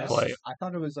literally best. play. I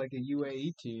thought it was like a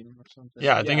UAE team or something.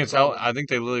 Yeah, I think Yeah, it's Al. probably. I think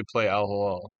they literally play Al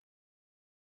Hilal.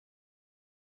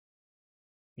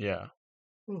 Yeah.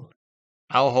 Ooh.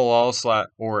 Al Hilal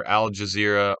or Al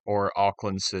Jazeera or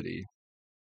Auckland City,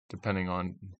 depending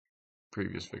on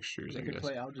previous fixtures, They I could guess.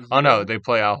 play Al Jazeera. Oh no, they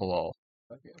play Al Hilal.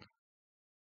 Okay.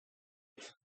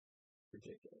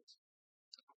 Ridiculous.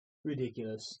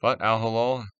 Ridiculous. But Al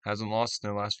Hilal hasn't lost in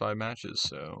their last 5 matches,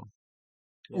 so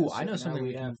Ooh, I know now something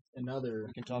we have another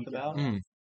we can talk weekend. about. Hmm.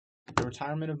 The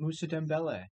retirement of Musa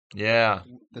Dembele. Yeah.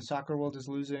 The soccer world is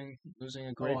losing a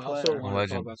Oh, great I player. also want to talk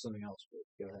Legend. about something else,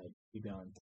 but go ahead. Keep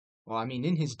going. Well, I mean,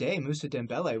 in his day, Musa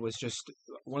Dembele was just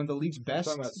one of the league's best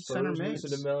Talking about center Spurs, mids.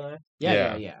 Musa Dembele.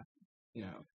 Yeah. You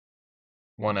know,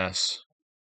 1S.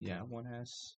 yeah,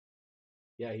 1S.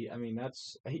 Yeah, I mean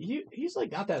he's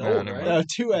like not that No, old, never right? mind.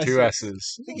 2S. 2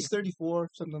 S's. I think he's 34,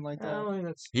 something like that. I mean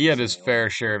that's He had his same. fair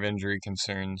share of injury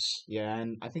concerns. Yeah,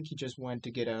 and I think he just went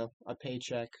to get a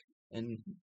paycheck in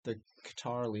the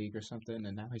Qatar League or something,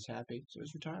 and now he's happy, so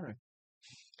he's retiring.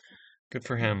 Good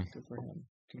for him. Good for him.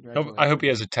 I hope he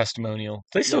has a testimonial.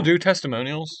 They still Yeah. do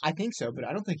testimonials? I think so, but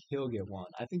I don't think he'll get one.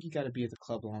 I think he got to be at the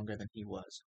club longer than he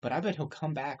was. But I bet he'll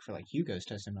come back for like Hugo's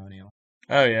testimonial,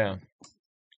 Oh, yeah.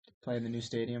 play in the new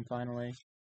stadium finally.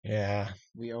 Yeah.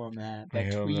 We owe him that. I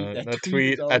That hope tweet. that That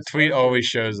tweet, is all that tweet stars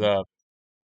always everything. shows up.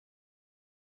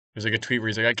 There's like a tweet where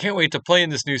he's like, I can't wait to play in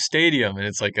this new stadium. And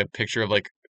it's like a picture of like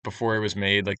before it was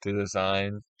made, like the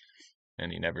design.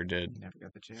 And he never did. He never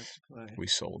got the chance to play. We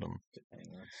sold him.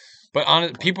 Anyway.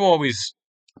 But people always,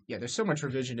 Yeah, there's so much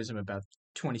revisionism about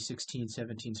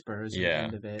 2016-17 Spurs. And the yeah.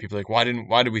 end of it. People are like,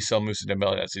 why did we sell Musa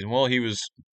Dembele that season? Well, He was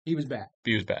bad.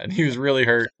 he was bad. He was really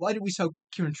hurt. Why did we sell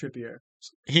Kieran Trippier?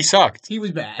 He sucked. He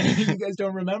was bad. You guys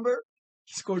don't remember?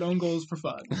 He scored own goals for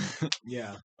fun.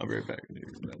 Yeah. I'll be right back.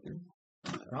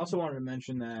 I also wanted to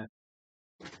mention that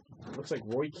it looks like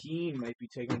Roy Keane might be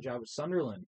taking a job at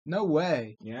Sunderland. No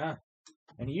way. Yeah.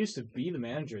 And he used to be the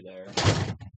manager there.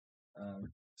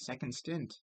 Second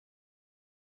stint.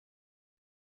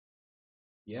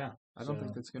 Yeah. I don't think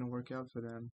So- that's going to work out for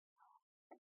them.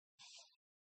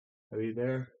 Are you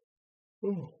there?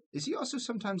 Is he also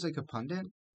sometimes like a pundit?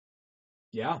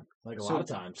 Yeah, like a So- lot of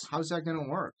times. How's that going to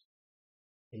work?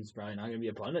 He's probably not going to be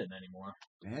a pundit anymore.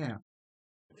 Damn.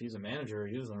 If he's a manager,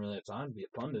 he doesn't really have time to be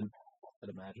a pundit, I'd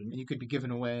imagine. And you could be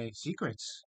giving away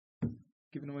secrets,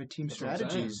 giving away team That's what I'm saying,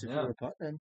 strategies. If yeah. you're a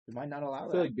pundit, you might not allow I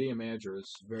that. feel like being a manager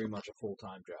is very much a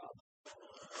full-time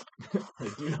job.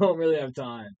 Like, you don't really have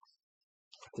time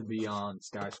to be on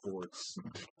Sky Sports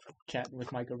Chatting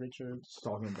with Michael Richards.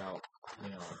 talking about,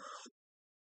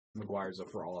 Maguire's a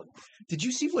fraud. Did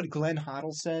you see what Glenn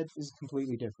Hoddle said? This is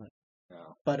completely different.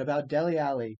 No. But about Dele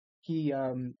Alli, he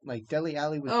Dele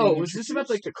Alli was. Oh, being was this about introduced-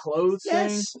 like the clothes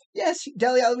thing? Yes.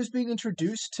 Dele Alli was being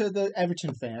introduced to the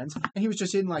Everton fans, and he was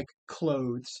just in like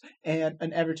clothes and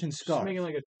an Everton Just scarf. making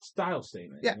like a style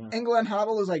statement. Yeah, and Glenn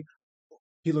Hoddle was like,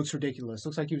 he looks ridiculous.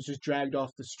 Looks like he was just dragged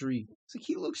off the street. It's like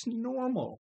he looks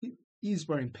normal. He's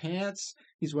wearing pants.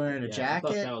 He's wearing a I thought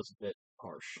jacket. that was a bit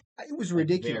harsh. It was Like,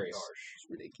 ridiculous. very harsh, It's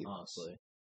ridiculous. honestly.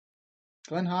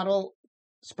 Glenn Hoddle,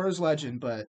 Spurs legend,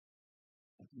 but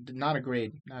not a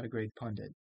great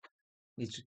pundit.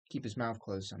 Needs to keep his mouth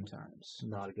closed sometimes.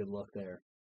 Not a good look there.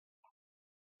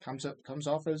 Comes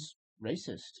off as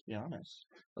racist, to be honest.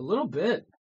 A little bit.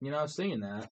 I was thinking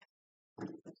that.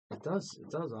 It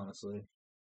does honestly.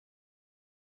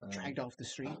 Dragged off the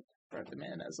street. The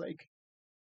man has like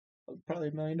probably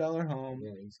 $1 million home.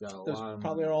 Yeah, he's got a Those lot of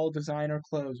probably money. are all designer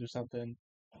clothes or something.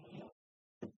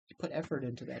 He put effort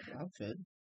into that outfit.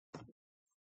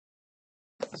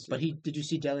 But did you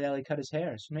see Dele Alli cut his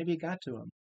hair? So maybe it got to him.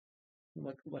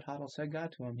 What Hoddle said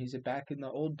got to him. He's back in the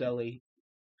old Dele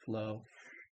flow.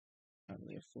 Not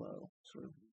really a flow, sort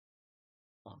of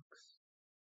box.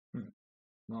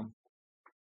 Well,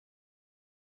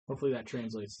 hopefully that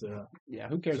translates to Yeah,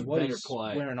 who cares some what better he's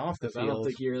play, wearing off the because I don't field?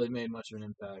 think he really made much of an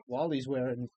impact. While he's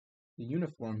wearing the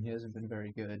uniform, he hasn't been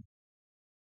very good.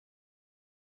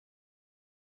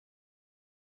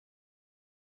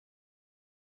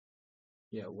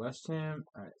 Yeah, West Ham.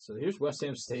 All right, so here's West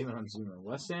Ham's statement on Zuma.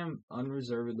 West Ham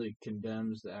unreservedly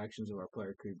condemns the actions of our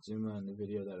player Kurt Zuma in the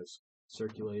video that is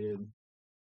circulated.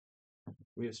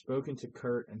 We have spoken to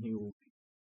Kurt, and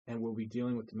will be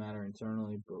dealing with the matter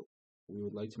internally, but we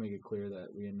would like to make it clear that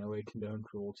we in no way condone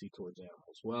cruelty towards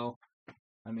animals. Well,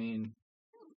 I mean,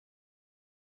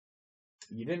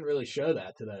 you didn't really show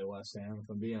that today, West Ham, if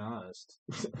I'm being honest.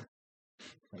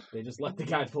 Like, they just let the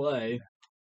guy play.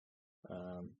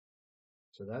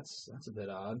 So that's a bit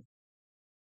odd.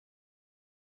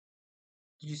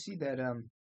 Did you see that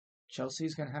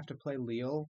Chelsea's going to have to play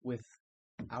Lille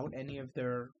without any of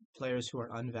their players who are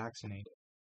unvaccinated?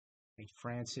 Like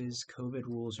France's COVID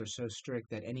rules are so strict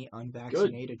that any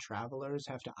unvaccinated travelers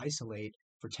have to isolate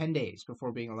for 10 days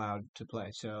before being allowed to play.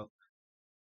 So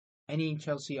any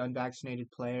Chelsea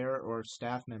unvaccinated player or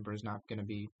staff member is not going to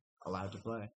be allowed to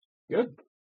play. Good.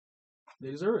 They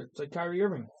deserve it. It's like Kyrie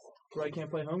Irving. That's why he can't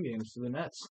play home games to the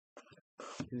Nets.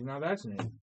 Because he's not vaccinated.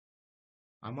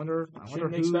 I wonder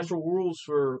Shouldn't make who. special rules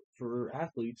for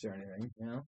athletes or anything, you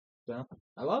know. So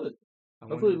I love it. I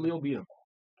Hopefully, wonder, Lille beat them.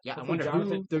 yeah, I hopefully wonder who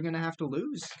Jonathan- they're gonna have to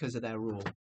lose because of that rule.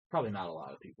 Probably not a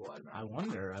lot of people. I'd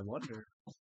imagine. I wonder.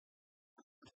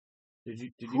 Did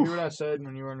you hear what I said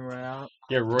when you were running out?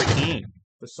 Yeah, Roy Keane.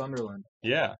 The Sunderland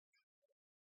Yeah.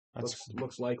 That's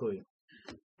looks likely.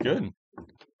 good.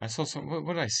 I saw some.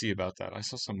 What did I see about that? I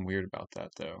saw something weird about that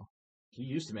though. He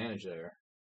used to manage there.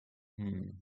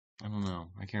 I don't know.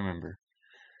 I can't remember.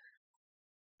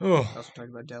 Oh. Also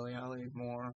talking about Dele Alli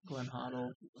more. Glenn Hoddle.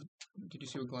 Did you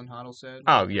see what Glenn Hoddle said?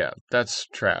 Oh yeah, that's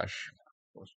trash.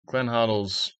 Glenn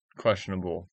Hoddle's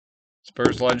questionable.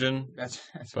 Spurs legend. That's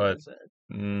what But-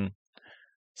 I said.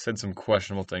 Said some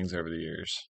questionable things over the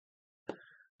years.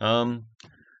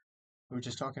 We were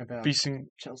just talking about Beasting.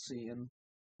 Chelsea and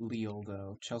Lille,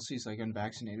 though. Chelsea's like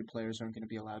unvaccinated players aren't going to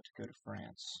be allowed to go to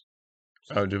France.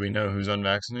 Oh, do we know who's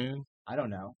unvaccinated? I don't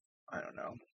know.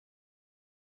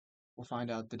 We'll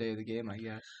find out the day of the game, I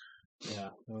guess. Yeah.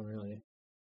 Oh, really?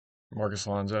 Marcus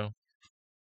Alonso.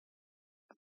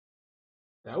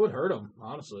 That would hurt them,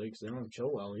 honestly, because they don't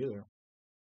chill well either.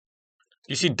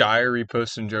 You see Dyer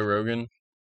reposting Joe Rogan?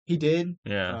 He did.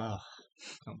 Yeah. Ugh,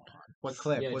 come on. What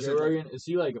clip? Yeah, Was Joe it like- Rogan. Is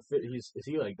he like a fit? Is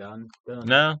he like done?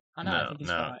 No, I know, I no, think he's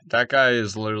no. fine. That guy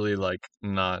is literally like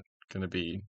not gonna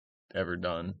be ever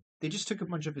done. They just took a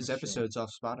bunch of his Sure. episodes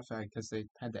off Spotify because they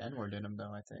had the N-word in them,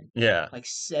 though, I think. Yeah. Like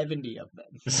 70 of them.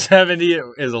 70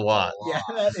 is a lot. Yeah,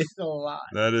 that is a lot.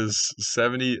 That is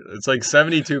 70. It's like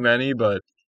 70 too many, but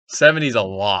 70 is a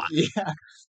lot. Yeah.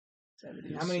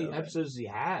 70 How is many so bad. episodes does he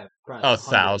have? Probably Oh, hundreds.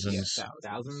 thousands. Yeah,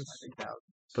 Thousands? I think thousands.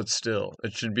 But still,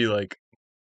 it should be like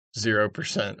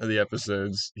 0% of the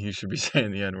episodes he should be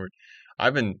saying the N-word.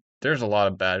 There's a lot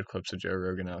of bad clips of Joe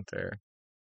Rogan out there.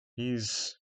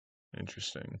 He's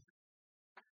interesting.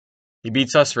 He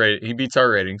beats our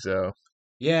ratings though.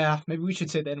 Yeah, maybe we should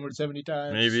say the N-word 70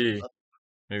 times.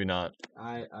 Maybe not.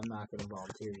 I'm not going to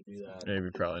volunteer to do that.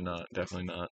 Maybe probably not. Definitely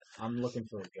not. I'm looking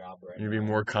for a job right You'd now. be more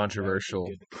That would be controversial.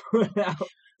 good to put out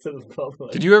to the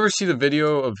public. Did you ever see the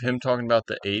video of him talking about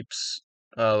the apes?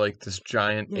 Like this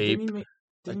giant Yeah, ape.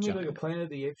 didn't he make like a Planet of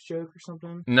the Apes joke or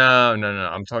something? No.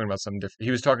 I'm talking about something different. He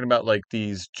was talking about like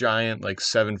these giant, like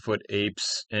 7-foot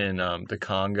apes in the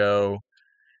Congo,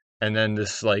 and then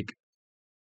this like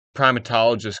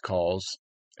primatologist calls,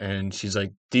 and she's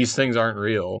like, "These things aren't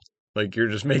real. Like you're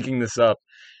just making this up."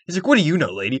 He's like, "What do you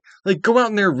know, lady? Like go out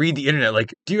in there and read the internet.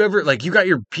 Like do you ever like you got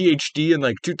your PhD in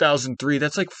like 2003?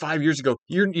 That's like 5 years ago.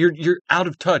 You're out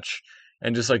of touch."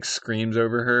 And just like screams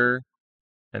over her,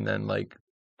 and then like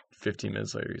 15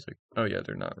 minutes later, he's like, "Oh yeah,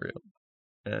 they're not real,"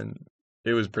 and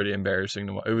it was pretty embarrassing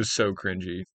to watch. It was so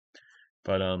cringy,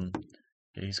 but yeah,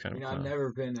 he's kind of. I've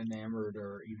never been enamored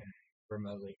or even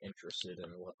remotely interested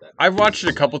in what that. I've watched it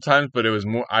a couple times, but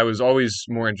I was always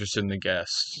more interested in the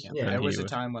guests. Yeah, than there he was a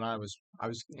time when I was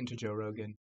into Joe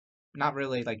Rogan. Not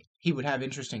really, like, he would have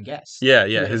interesting guests. Yeah,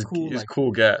 He would have his like,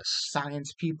 cool guests.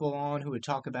 science people on who would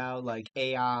talk about, like,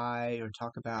 AI or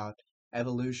talk about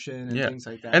evolution and Yeah. things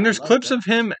like that. And I there's love clips that. of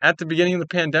him at the beginning of the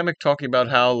pandemic talking about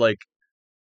how like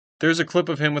there's a clip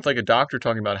of him with like a doctor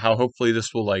talking about how hopefully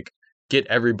this will like get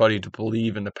everybody to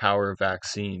believe in the power of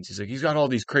vaccines. He's like he's got all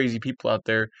these crazy people out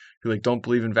there who like don't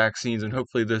believe in vaccines, and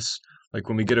hopefully this like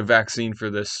when we get a vaccine for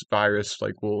this virus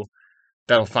like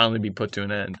that'll finally be put to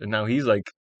an end. And now he's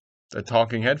like a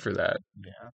talking head for that.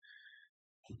 Yeah.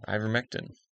 Ivermectin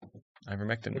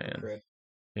man. Hypocrite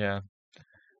Yeah.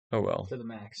 Oh well. to the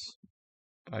max.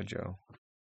 Bye, Joe.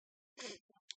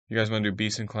 You guys want to do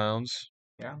beasts and clowns?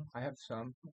 Yeah, I have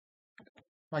some.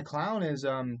 My clown is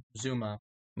Zuma.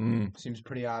 Seems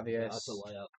pretty Yeah, obvious. that's a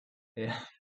layup. Yeah.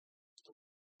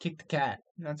 Kick the cat.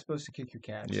 You're not supposed to kick your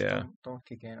cats. Yeah. Don't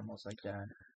kick animals like that.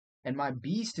 And my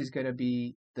beast is gonna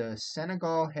be the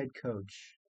Senegal head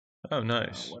coach. Oh,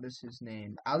 nice. What is his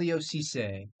name? Aliou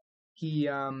Cisse. He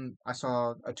I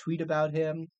saw a tweet about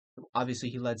him. Obviously,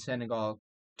 he led Senegal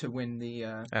to win the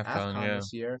AFCON, AFCON yeah.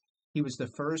 this year. He was the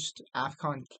first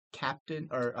AFCON captain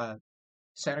or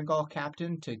Senegal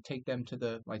captain to take them to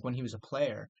the when he was a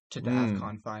player to the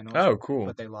AFCON finals. Oh, cool.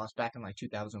 But they lost back in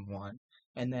 2001.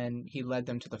 And then he led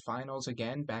them to the finals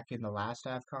again back in the last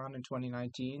AFCON in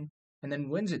 2019, and then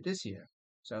wins it this year.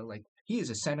 So he is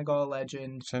a Senegal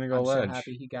legend. Senegal I'm ledge. so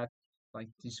happy he got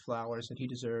these flowers that he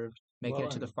deserved, making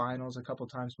it to the finals a couple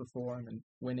times before and then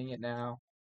winning it now.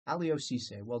 Aliou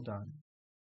Cisse, well done.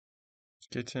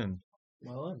 Get in.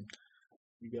 Well,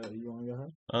 you want to go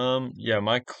ahead? Yeah,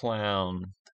 my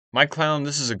clown.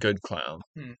 This is a good clown.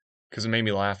 Because it made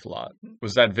me laugh a lot.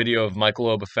 Was that video of Michael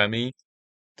Obafemi?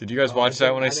 Did you guys watch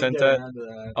that when I sent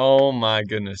that? Oh my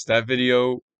goodness. That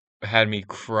video had me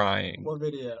crying. What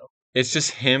video? It's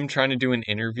just him trying to do an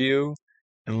interview,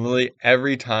 and literally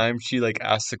every time she like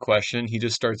asks a question, he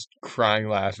just starts crying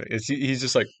laughing. He's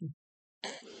just like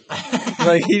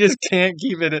he just can't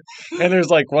keep it. And there's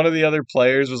like one of the other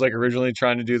players was like originally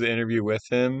trying to do the interview with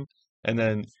him, and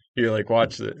then you're like,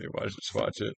 watch it.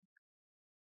 Watch it.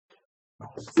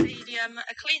 Stadium,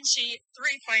 a clean sheet,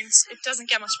 3 points. It doesn't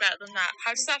get much better than that.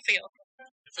 How does that feel?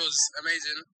 It feels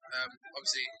amazing.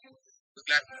 Obviously,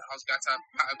 I was glad to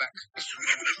pat her back.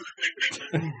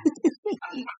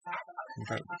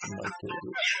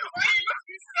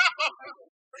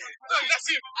 No, that's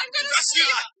it. That's it.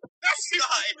 That's it.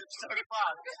 It's so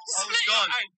far. I was gone.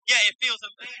 Yeah, it feels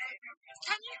amazing.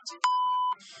 Can you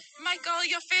Michael,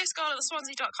 your first goal at the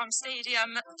Swansea.com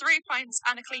Stadium, 3 points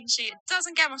and a clean sheet.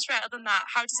 Doesn't get much better than that.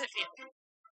 How does it feel?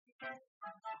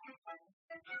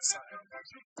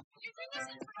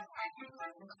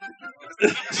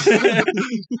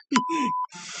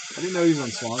 I didn't know he was on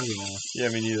Swansea now. Yeah,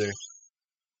 me neither.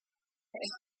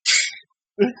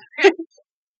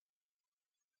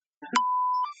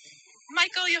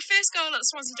 Michael, your first goal at the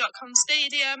Swansea.com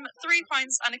Stadium, 3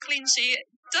 points and a clean sheet.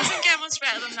 Doesn't get much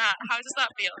better than that. How does that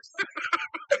feel?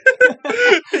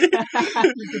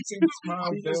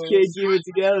 He just can't keep it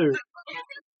together.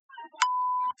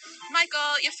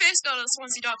 Michael, your first goal at the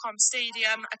Swansea.com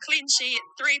Stadium, a clean sheet,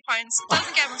 3 points.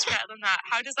 Doesn't get much better than that.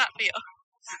 How does that feel?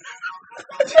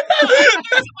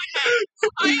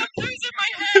 I am losing my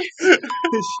head.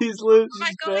 She's losing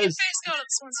Michael, your face. first goal at the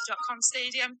Swansea.com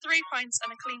Stadium, 3 points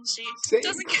and a clean sheet. Same.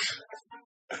 Doesn't get.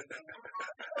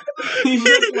 He's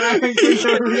just laughing for no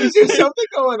Is reason. there something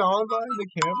going on behind the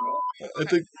camera? I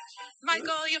think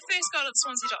Michael, your first goal at the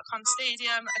Swansea.com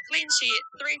Stadium, a clean sheet,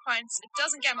 3 points. It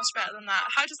doesn't get much better than that.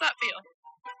 How does that feel?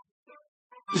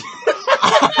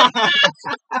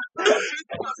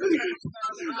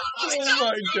 oh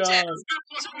my god.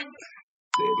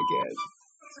 Say it again.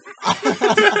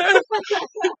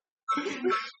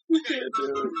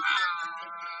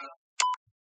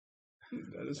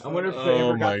 That is I wonder if funny. they Oh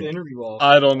ever got my- the interview off.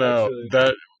 I don't know.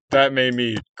 Actually. That made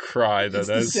me cry though. It's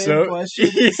the That's same so question,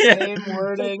 the Yeah. same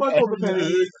wording. Football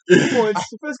everything. depends. Points.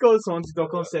 The first goal at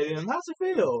Swansea.com Stadium. How's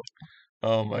it feel?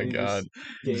 Oh my And he god.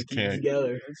 just Just can't keep it can't.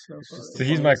 together. That's so funny. So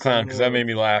he's my clown because that made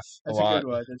me laugh That's a lot. good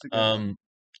one. That's a good one.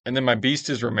 And then my beast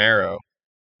is Romero.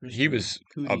 He was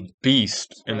a Cootie.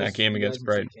 beast in that Surprised game you against guys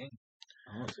Brighton. didn't see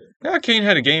Kane. Honestly. Yeah, Kane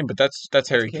had a game, but that's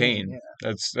Harry Kane, Kane.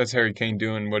 yeah. That's Harry Kane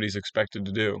doing what he's expected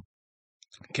to do.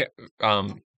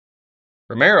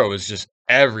 Romero was just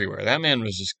everywhere. That man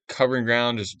was just covering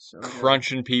ground, just So good.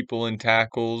 crunching people in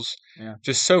tackles. Yeah.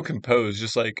 Just so composed.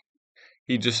 Just like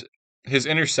his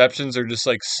interceptions are just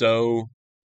like so.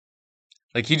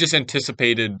 Like he just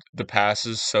anticipated the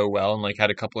passes so well, and like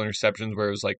had a couple interceptions where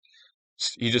it was like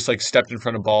he just like stepped in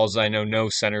front of balls that I know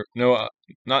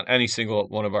not any single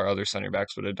one of our other center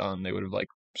backs would have done. They would have like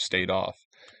stayed off,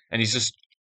 and he's just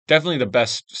definitely the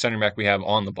best center back we have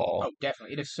on the ball. Oh,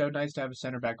 definitely. It is so nice to have a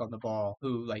center back on the ball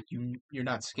who, like, you're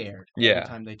not scared Yeah. every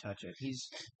time they touch it. He's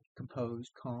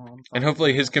composed, calm. And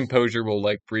hopefully his thoughtful. composure will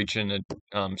like breach into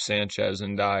Sanchez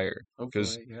and Dyer.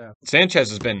 'cause- Hopefully, yeah. Sanchez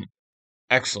has been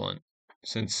excellent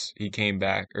since he came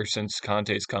back or since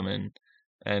Conte's come in,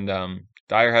 and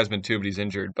Dyer has been too, but he's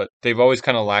injured. But they've always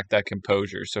kind of lacked that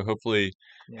composure. So hopefully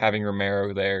Yeah. having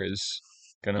Romero there is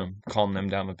gonna calm them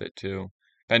down a bit too.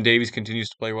 Ben Davies continues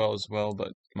to play well as well,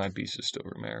 but my beast is still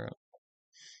Romero.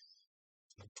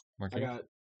 I Marquis? got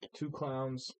 2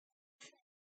 clowns.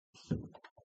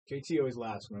 KT always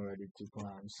laughs whenever I do 2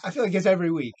 clowns. I feel like it's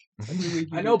every week. Every week.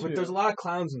 I know, but there's a lot of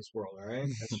clowns in this world, alright?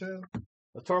 That's true.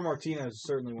 Lautaro Martinez is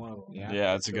certainly one of them. Yeah.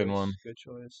 Yeah, that's a good choice. one. Good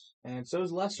choice. And so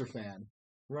is Leicester fan.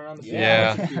 Run on the field.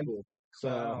 Yeah. punching people.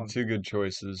 Clown. Two good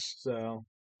choices. So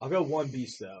I'll go one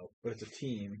beast though, but it's a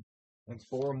team. And it's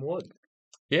Boreham Wood.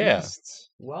 Yeah. Beasts.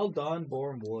 Well done,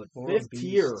 Boreham Wood. Boreham 5th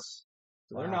tier. Beasts.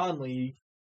 So they're Wow. non-league,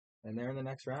 and they're in the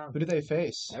next round. Who do they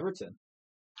face? Everton.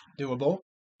 Doable.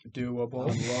 I Doable.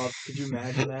 would love. Could you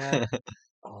imagine that?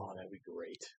 Oh, that'd be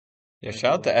great. Yeah, Magic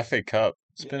shout out of to the- FA Cup.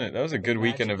 That was a the good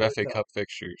weekend of Magic of the FA Cup. Cup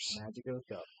fixtures. Magic of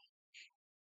the Cup.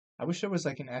 I wish there was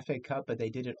like an FA Cup, but they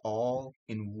did it all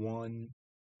in one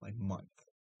month,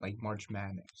 like March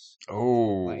Madness.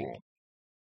 Oh, Like,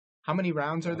 how many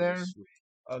rounds are That'd be there sweet.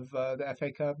 of the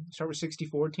FA Cup? Start with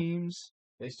 64 teams.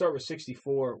 They start with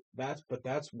 64. That's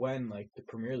when like the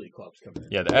Premier League clubs come in.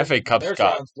 yeah, the FA Cup's There's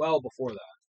got. rounds well before that.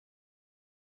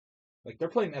 Like they're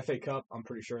playing FA Cup, I'm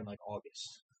pretty sure in like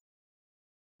August.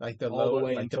 Like the All the lower,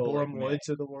 way like the until, like, Boreham May. Woods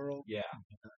of the world. Yeah.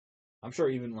 I'm sure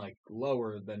even like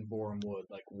lower than Boreham Wood,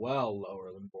 like well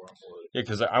lower than Boreham Wood. Yeah,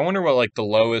 because I wonder what like the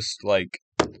lowest like,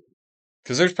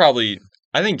 because there's probably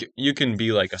I think you can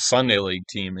be like a Sunday League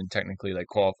team and technically like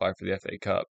qualify for the FA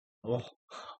Cup. Oh,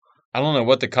 I don't know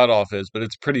what the cutoff is, but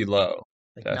it's pretty low.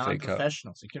 like The FA Cup.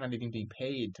 non-professionals. Like you're not even being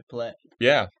paid to play,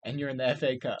 Yeah, and you're in the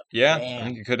FA Cup. yeah, I Damn.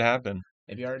 think it could happen.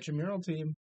 Maybe our intramural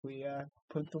team, we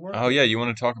put the work. Oh in. yeah, you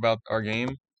want to talk about our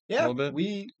game? Yeah, little bit?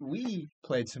 we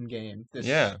played some game this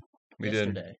Yeah, we did.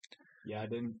 yesterday. Yeah, I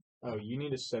didn't. Oh, you need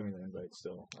to send me the invite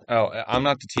still. Oh, I'm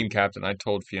not the team captain. I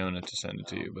told Fiona to send it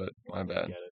to you, but my I didn't bad.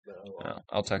 get it, but, oh, well. No,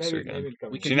 I'll text her Maybe- again. maybe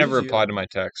come We to could She you. never use you. replied to my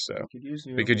text, so We could use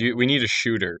you. we need a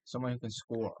shooter. Someone who can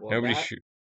score. Well, Nobody that, shoot.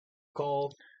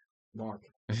 Call Mark.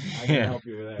 I can Yeah, help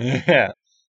you with that.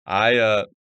 yeah.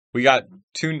 We got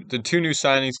the two new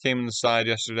signings came in the side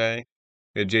yesterday.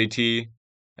 We had JT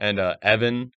and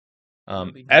Evan.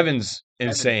 Evan's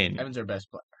insane. Evan's our best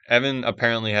player. Evan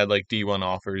apparently had like D1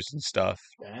 offers and stuff,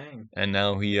 Dang. and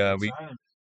now he Good we sign.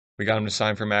 we got him to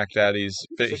sign for Mac Daddy's.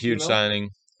 60 Huge mil? signing.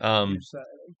 Huge signing.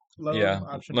 Loan yeah,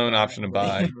 option loan to buy. option to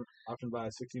buy. Option by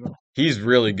 60 mil. He's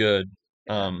really good.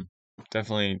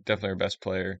 Definitely our best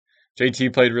player.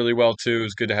 JT played really well too. It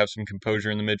was good to have some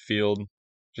composure in the midfield,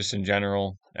 just in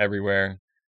general, everywhere.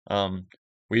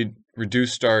 We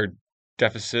reduced our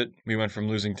deficit. We went from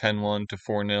losing 10-1 to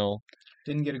 4-0.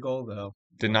 Didn't get a goal though.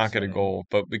 Did not get a goal,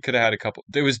 but we could have had a couple.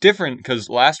 It was different because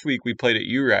last week we played at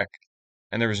UREC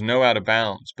and there was no out of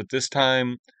bounds, but this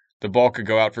time the ball could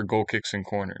go out for goal kicks and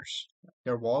corners.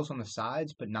 There are walls on the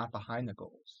sides, but not behind the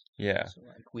goals. Yeah. So,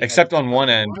 like, we had Except to- on one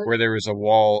end What? where there was a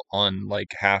wall on like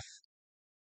half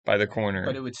by the corner.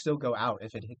 but it would still go out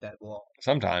if it hit that wall.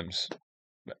 Sometimes.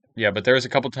 Yeah, but there was a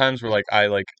couple times where like I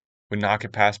like would knock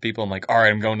it past people. I'm like, all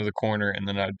right, I'm going to the corner, and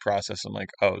then I'd process. I'm like,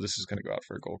 oh, this is gonna go out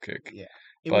for a goal kick. Yeah,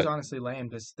 it was But- honestly lame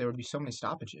because there would be so many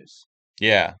stoppages.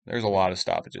 Yeah, there's a lot of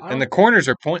stoppages, I and the don't- corners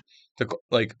are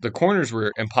the corners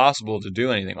were impossible to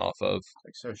do anything off of.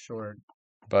 Like so short.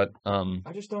 But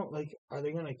I just don't like. Are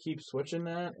they gonna keep switching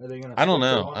that? Are they gonna? I don't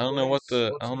switch it know. on I don't know what Blitz?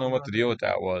 the What's I don't know going what on the deal there? with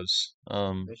that was.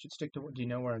 They should stick to. Do you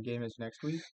know where our game is next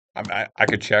week? I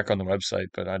could check on the website,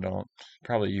 but I don't.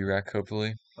 Probably UREC,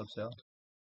 hopefully. Hope so.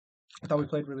 I thought we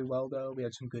played really well though. We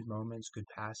had some good moments, good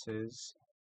passes,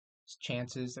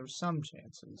 chances. There were some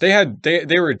chances.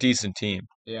 They were a decent team.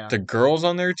 yeah. The girls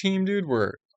on their team, dude,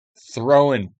 were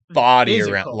throwing body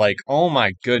around. Physical. Like, oh my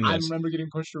I goodness. remember getting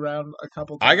pushed around a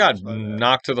couple I got times. by that.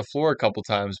 knocked to the floor a couple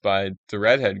times by the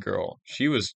redhead girl. She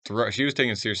was taking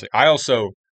it seriously. I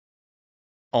also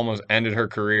almost ended her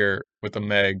career with a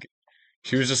Meg.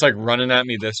 She was just like running at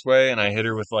me this way, and I hit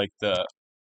her with like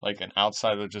an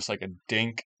outside of just like a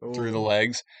dink through the Ooh.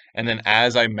 legs. And then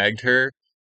as I megged her,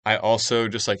 I also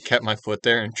just like kept my foot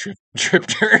there and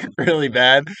tripped her really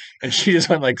bad, and she just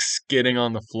went like skidding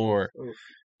on the floor. Oof.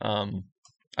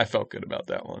 I felt good about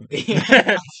that one.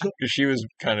 Yeah. 'Cause she was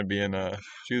kind of being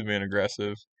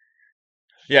aggressive.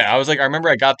 Yeah, I remember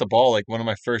I got the ball like one of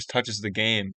my first touches of the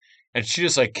game, and she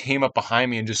just like came up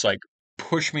behind me and just like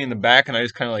pushed me in the back, and I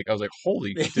just kind of like I was like,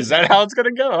 "Holy, is that how it's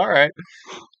gonna go?" All right.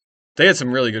 They had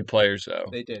some really good players though.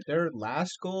 They did. Their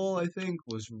last goal, I think,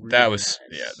 was really That was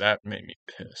nice. that made me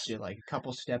pissed. Did like a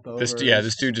couple step overs.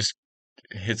 This dude just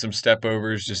hit some step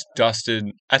overs, just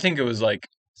dusted. I think it was like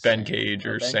Ben Sam. Cage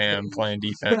or Ben Sam Cage. playing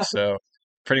defense, so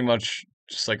pretty much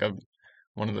just like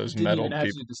one of those Didn't metal even have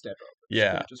people. to do the step over.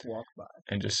 Yeah. Just walk by.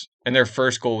 And their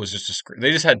first goal was just a screen.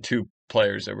 They just had two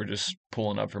players that were just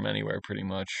pulling up from anywhere pretty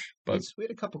much. But We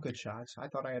had a couple good shots. I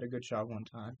thought I had a good shot one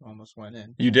time. Almost went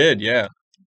in. you did, yeah.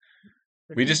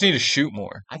 We just need to shoot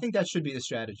more. I think that should be the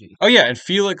strategy. Oh yeah, and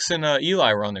Felix and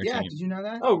Eli were on their Yeah, team. did you know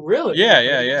that? Oh, really? Yeah, They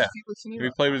yeah, played yeah. Felix and We Eli.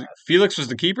 played with Felix was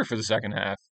the keeper for the second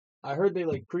half. I heard they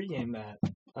like pregame that.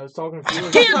 I was talking to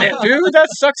Felix. Damn it, dude, that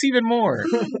sucks even more.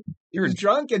 He was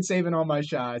drunk and saving all my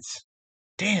shots.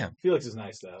 Damn. Felix is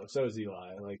nice though. So is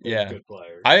Eli. Like, they're Yeah. good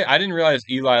players. I didn't realize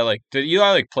did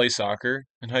Eli play soccer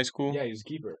in high school? Yeah, he's a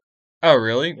keeper. Oh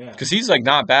really? Yeah. Because he's like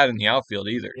not bad in the outfield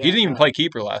either. He Yeah, didn't even yeah. play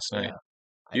keeper last night. Yeah.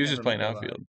 I He was just never playing met Eli.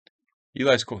 outfield.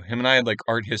 Eli's cool. Him and I had like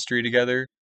art history together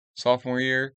sophomore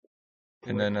year.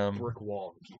 And then, brick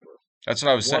wall keeper. That's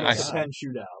what I was saying. One I, of the 10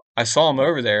 shootout. I saw him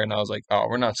over there and I was like, oh,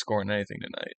 we're not scoring anything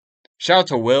tonight. Shout out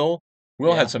to Will.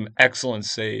 Will Yeah. had some excellent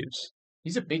saves.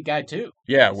 He's a big guy too.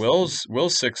 Yeah, Will's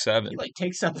 6'7". He like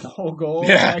takes up the whole goal.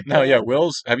 Yeah, back no, there. yeah.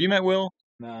 Have you met Will?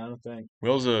 No, I don't think.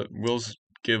 Will's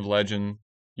Give legend.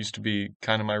 Used to be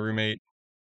kind of my roommate.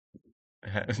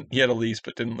 He had a lease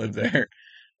but didn't live there.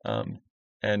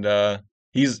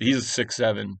 He's a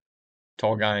 6'7"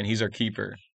 tall guy and he's our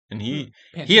keeper. And he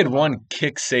had one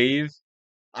kick save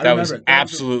I that was remember.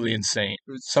 absolutely insane.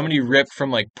 It was so Somebody cool. ripped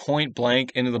from like point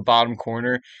blank into the bottom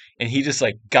corner, and he just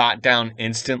like got down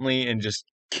instantly and just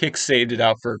kick saved it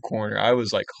out for a corner. I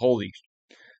was like, holy,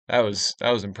 that was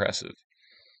impressive.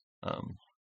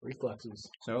 Reflexes.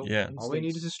 So Yeah. all we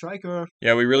need is a striker.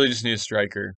 Yeah, we really just need a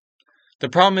striker. The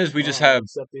problem is we just have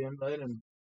Accept the invite and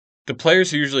the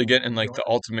players who usually get in like the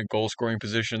ultimate goal scoring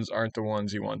positions aren't the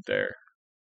ones you want there.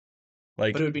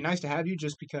 Like, But it would be nice to have you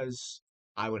just because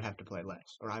I would have to play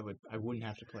less, or I wouldn't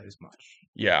have to play as much.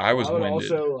 yeah, I was I would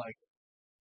winded. also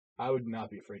I would not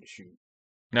be afraid to shoot.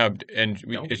 No, and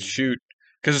Don't it's be. shoot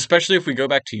because especially if we go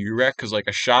back to UREC, because like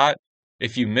a shot,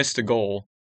 if you missed a goal,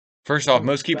 first off,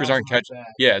 most keepers aren't catching.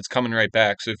 Yeah, it's coming right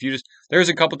back. So if you just there's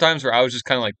a couple times where I was just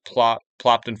kind of like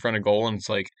plopped in front of goal, and it's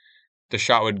like the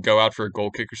shot would go out for a goal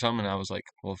kick or something, and I was like,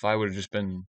 well, if I would have just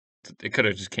been, it could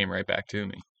have just came right back to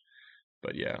me.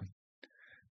 But yeah,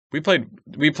 we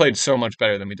played so much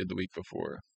better than we did the week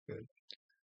before. Good.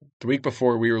 The week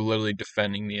before, we were literally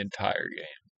defending the entire game.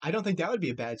 I don't think that would be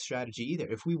a bad strategy either.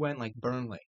 If we went like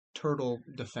Burnley, turtle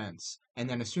defense, and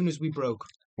then as soon as we broke,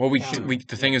 Well, Yeah.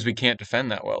 the thing is we can't defend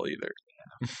that well either.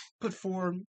 put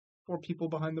four people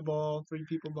behind the ball, 3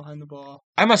 people behind the ball.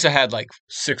 I must have had like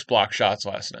 6 block shots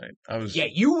last night. I was Yeah,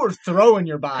 you were throwing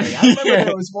your body. I remember Yeah.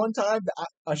 there was one time,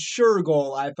 a sure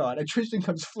goal, I thought. And Tristan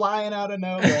comes flying out of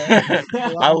nowhere.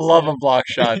 I love a block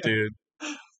shot, dude.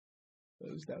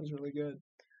 That was really good.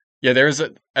 Yeah, there was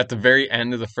at the very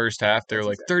end of the first half, there were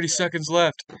That's like 30 seconds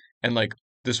left, and like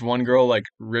this one girl like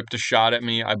ripped a shot at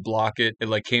me. I block it. It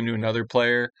like came to another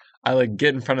player. I like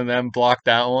get in front of them, block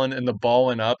that one, and the ball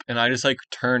went up, and I just like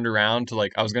turned around to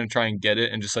like I was gonna try and get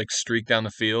it and just like streak down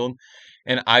the field,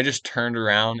 and I just turned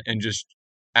around and just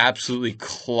absolutely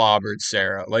clobbered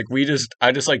Sarah. Like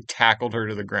I just like tackled her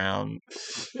to the ground,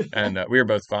 and we were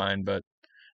both fine, but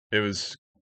it was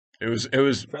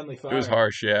Friendly fire. it was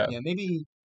harsh. Yeah. Yeah, maybe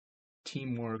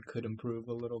teamwork could improve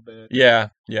a little bit. Yeah,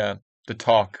 the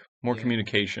talk, more Yeah.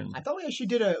 communication. I thought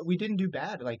we didn't do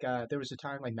bad. Like there was a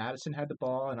time like Madison had the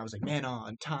ball and I was like, man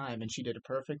on time, and she did it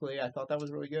perfectly. I thought that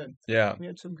was really good. Yeah, We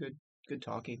had some good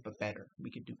talking, but better.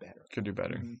 We could do better. could do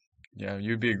better. Mhm. Yeah,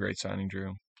 you'd be a great signing,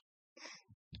 Drew.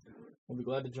 We'll be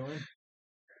glad to join.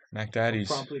 Mac Daddies.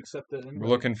 Promptly accept that invite. We're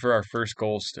looking for our first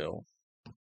goal still.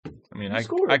 I mean, You I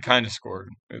scored. kind of scored.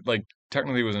 It, like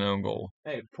technically it was an own goal.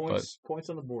 Hey, points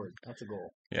on the board. That's a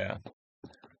goal. Yeah.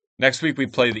 Next week we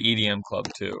play the EDM club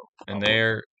too, and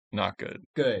they're not good.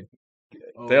 Good.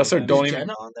 They also then- don't Is even-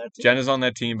 Jenna on that team? Jenna's on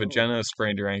that team, but Oh. Jenna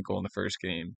sprained her ankle in the first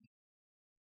game.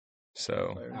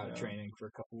 So There we out of go. training for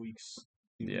a couple weeks.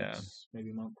 few Yeah. weeks,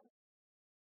 maybe a month.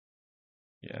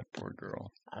 yeah, poor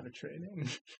girl. Out of training.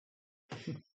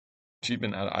 She's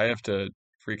been out. I have to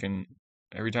freaking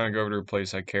every time I go over to her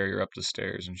place, I carry her up the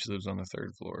stairs, and she lives on the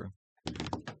 3rd floor.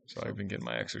 So I've been getting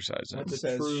my exercise in. That's a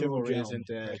Says true chivalry gentleman isn't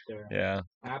dead. right there. Yeah,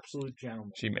 Absolute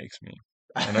gentleman. she makes me.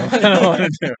 I know. I don't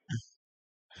want to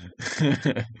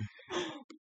do.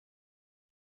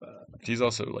 She's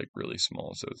also like really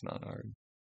small, so it's not hard.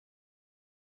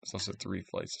 It's also 3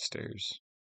 flights of stairs.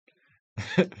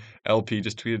 LP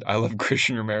just tweeted, "I love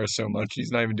Christian Romero so much.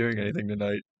 He's not even doing anything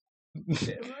tonight."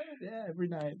 Yeah, right? Yeah, every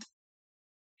night.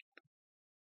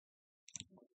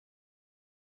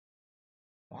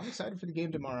 Well, I'm excited for the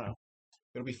game tomorrow.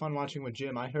 It'll be fun watching with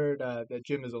Jim. I heard that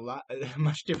Jim is a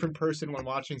much different person when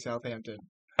watching Southampton.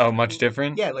 Oh, much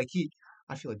different. Yeah, like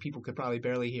I feel like people could probably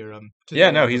barely hear him.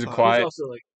 Yeah, no, he's a He's quiet. also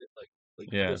like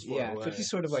Yeah. this far Yeah, away, but he's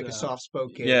sort of like a so-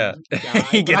 soft-spoken Yeah. guy.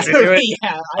 He gets But I into it.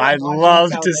 yeah, I'd watching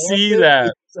love to see Southampton,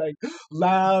 that. It's like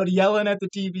loud, yelling at the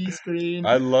TV screen.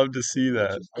 I'd love to see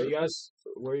that. Are you guys?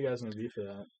 Where are you guys gonna be for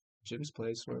that? Jim's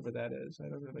place, wherever that is. I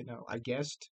don't really know. I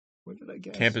guessed. What did I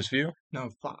guess? Campus View. No,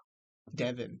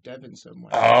 Devon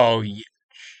somewhere. Oh yeah.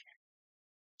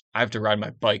 I have to ride my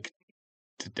bike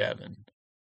to Devon.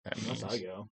 That Unless I means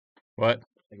go. what?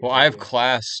 guess Well, I I have go.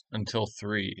 class until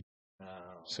 3, Oh.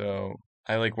 so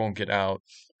I like won't get out.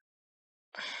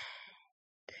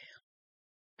 Damn,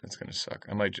 that's gonna suck.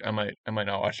 I might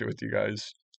not watch it with you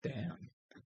guys. Damn.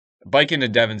 Biking to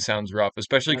Devon sounds rough,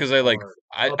 especially because That's I like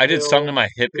hard. I did something to Uphill, my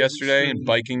hip busy yesterday, and street.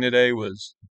 biking today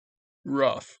was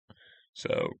rough.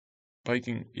 So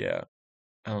biking, yeah,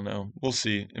 I don't know. We'll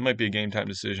see. It might be a game time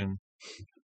decision.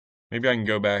 Maybe I can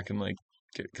go back and like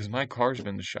get because my car's been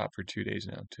in the shop for 2 days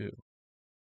now too.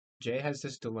 Jay has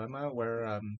this dilemma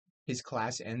where his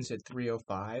class ends at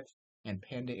 3:05 and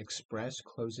Panda Express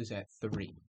closes at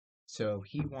 3. So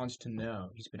he wants to know,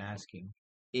 he's been asking,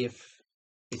 if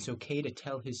it's okay to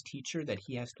tell his teacher that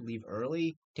he has to leave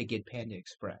early to get Panda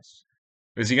Express.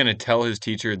 Is he gonna tell his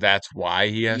teacher that's why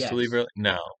he has to leave Yes. early?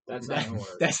 No, That's not gonna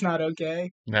work. That's not okay.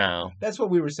 no. That's what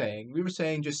we were saying. We were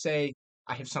saying just say,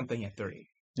 I have something at 3.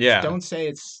 Yeah. Don't say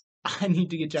it's, I need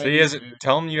to get So Chinese he has food.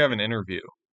 tell him you have an interview,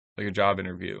 like a job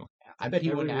interview, I bet he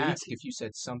Every wouldn't week. ask if you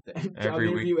said something. Job every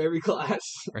week. interview every class.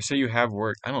 or say you have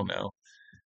work. I don't know.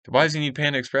 Why does he need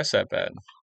Panda Express that bad?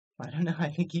 I don't know. I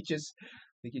think he just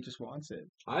wants it.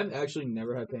 I've actually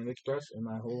never had Panda Express in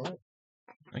my whole life.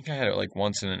 I think I had it like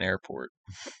once in an airport.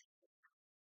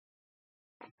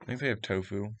 I think they have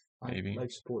tofu. Maybe. I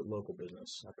like support local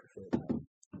business. I prefer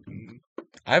that.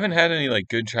 I haven't had any like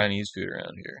good Chinese food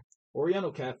around here.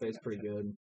 Oriental Cafe is pretty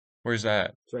good. Where's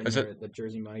that? It's right Is near the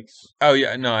Jersey Mike's. Oh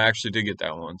yeah, no, I actually did get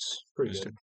that once. Pretty Just-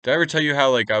 good. Did I ever tell you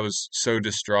how like I was so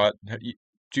distraught? Did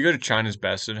you go to China's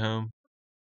Best at Home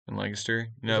in Lancaster?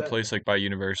 You know Is that that- place like by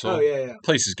Universal? Oh yeah.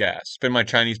 Place is gas. It's been my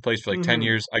Chinese place for like 10 Mhm,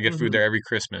 years. I get food mhm. there every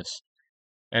Christmas.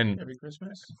 And Every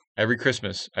Christmas? every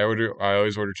Christmas I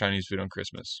always order Chinese food on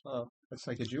Christmas. Oh, that's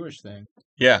like a Jewish thing.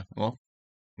 Yeah, well,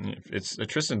 it's a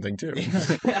Tristan thing too.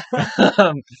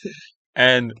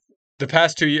 And the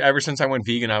past 2 years, ever since I went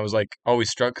vegan, I was like always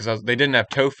struck because they didn't have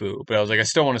tofu, but I was like, I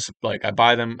still want to like I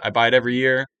buy it every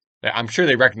year. I'm sure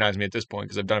they recognize me at this point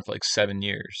because I've done it for like 7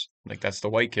 years. Like that's the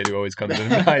white kid who always comes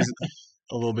in and buys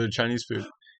a little bit of Chinese food.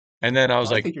 And then I was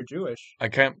I like, think you're Jewish. I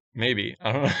can't, maybe.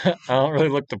 I don't know. I don't really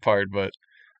look the part, but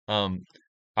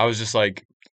I was just like,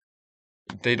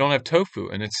 they don't have tofu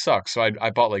and it sucks. So I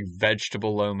bought like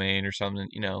vegetable lo mein or something,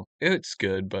 it's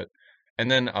good, but, and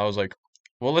then I was like,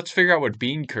 well, let's figure out what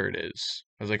bean curd is.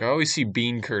 I was like, I always see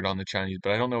bean curd on the Chinese,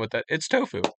 but I don't know what it's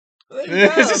tofu.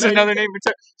 This is another name for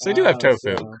tofu. So they do have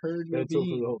tofu. So they had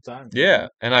tofu the whole time. Yeah,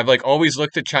 and I've like always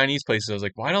looked at Chinese places. I was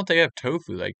like, why don't they have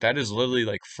tofu? Like that is literally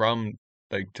like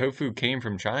tofu came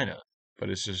from China, but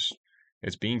it's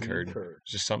bean curd.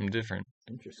 It's just something different.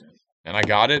 Interesting. And I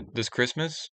got it this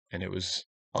Christmas, and it was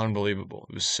unbelievable.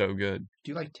 It was so good.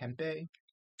 Do you like tempeh?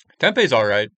 Tempeh's all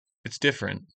right. It's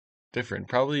different.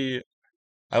 Probably,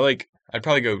 I'd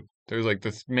probably go. There's like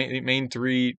the main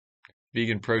 3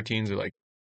 vegan proteins are like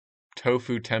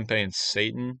tofu, tempeh, and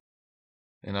seitan.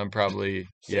 And I'm probably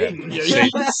Satan.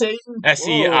 Seitan. Satan. Seitan.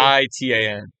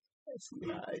 S-E-I-E-A-N.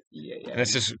 And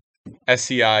it's just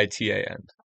Seitan.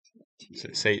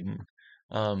 Satan.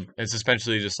 It's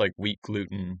essentially just like wheat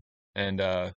gluten and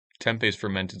tempeh's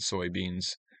fermented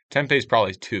soybeans. Tempeh's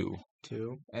probably 2.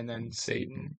 2. And then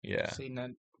Satan. Yeah. Satan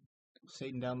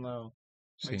down low.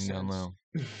 Satan down low.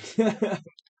 Wow,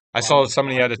 I saw that's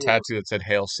somebody had a hardcore. tattoo that said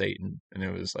 "Hail Satan," and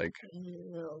it was like,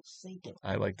 Hail Satan.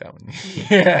 I like that one.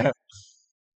 Yeah.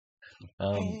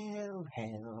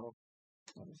 Hail.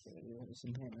 What is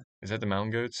in here? Is that the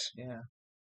mountain goats? Yeah.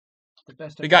 The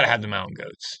best. They gotta have the mountain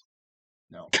goats.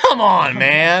 No. Come on,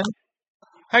 man.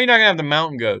 How you not gonna have the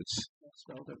mountain goats? I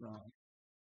spelled it wrong.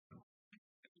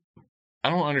 I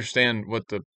don't understand what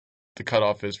the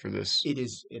cutoff is for this. It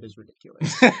is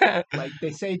ridiculous. Like they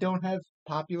say don't have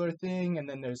popular thing, and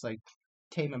then there's like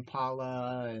Tame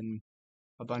Impala and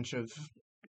a bunch of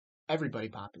everybody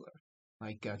popular,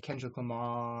 like Kendrick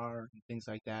Lamar and things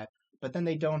like that. But then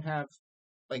they don't have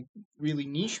like really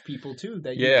niche people too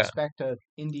that you Yeah. expect a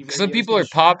indie. Some radio people are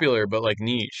station to have. popular, but like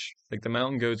niche. Like the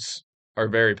mountain goats are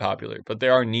very popular, but they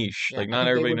are niche. Yeah, Like I not think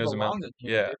they everybody would knows a belong mountain. in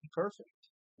here. Yeah, They'd be perfect.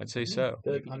 I'd say so.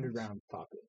 They're like underground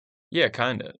popular. Yeah,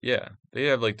 kinda. Yeah, they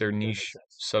have like their That niche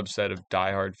makes subset of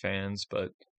diehard fans,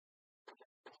 but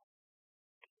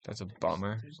that's a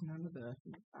bummer. There's not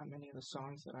many of the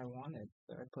songs that I wanted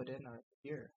that I put in are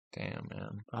here. Damn,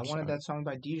 man. I I'm wanted sorry. that song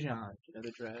by Dijon, You Know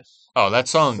the Dress. Oh, that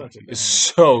song Such a is banger.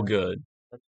 so good.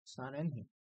 It's not in here.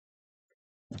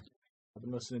 I've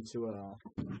been listening to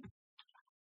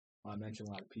I mentioned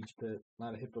a lot of Peach Pit, a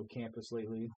lot of Hippocampus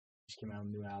lately. Just came out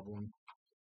with a new album.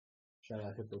 Shout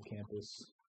out Hippocampus.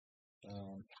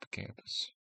 Campus.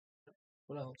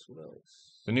 What else?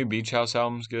 The new Beach House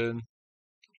album's good.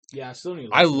 Yeah, I still need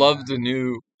to I listen to love that. the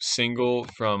new single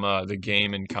from The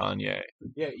Game and Kanye.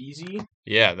 Yeah, Easy.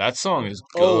 Yeah, that song is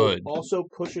Oh, good. also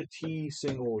Pusha T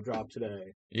single dropped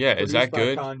today. Yeah, is that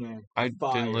Produced good? by Kanye. I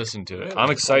Fire. didn't listen to it. Really?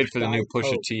 I'm excited for the new Diet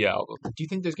Pusha Coke. T album. Do you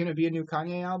think there's gonna be a new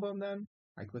Kanye album then?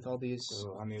 Like with all these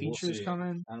So, I mean, we'll features see.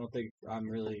 coming? I don't think I'm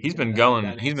really. He's been gonna have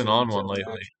going. that He's been answer on one until the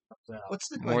lately. album comes out. What's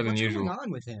the More than what's usual. going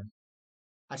on with him?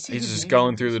 I see He's his just name going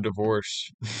in through the this-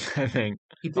 divorce, I think.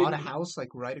 He bought a house like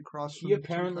right across from. He Kim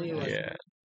apparently, Kardashian. like, Yeah.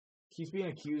 He's being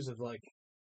accused of like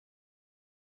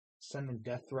sending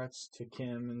death threats to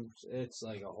Kim, and it's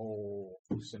like a whole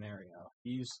scenario.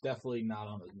 He's definitely not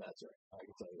on his meds right now, I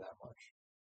can tell you that much.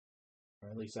 Or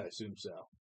at least I assume so.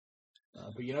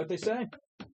 But you know what they say?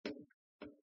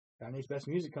 Kanye's best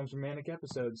music comes from manic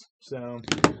episodes. So,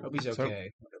 Hope he's So- okay.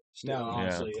 no, Yeah.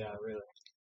 honestly, yeah, really.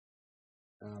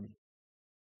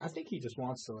 I think he just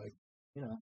wants to, like,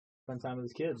 spend time with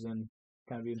his kids and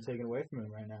kind of being taken away from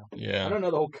him right now. I Yeah. don't know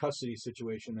the whole custody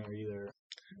situation there either.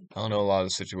 I don't know a lot of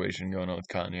the situation going on with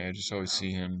Kanye. I just always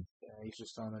see him Yeah, he's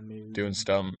just on the news. doing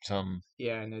some.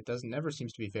 Yeah, and it never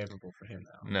seems to be favorable for him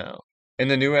though. No. In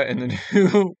the new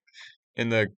in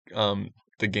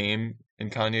the game in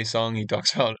Kanye's song, he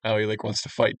talks about how he like wants to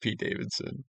fight Pete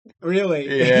Davidson. Really?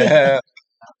 Yeah.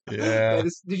 Yeah.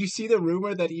 Did you see the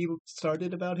rumor that he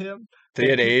started about him? They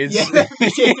had AIDS. Yeah,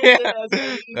 Pete Davidson has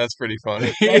AIDS. That's pretty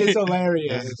funny. That is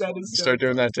hilarious. That is so Start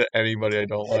doing that to anybody I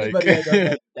don't Anybody like. I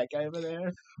know, that guy over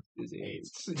there is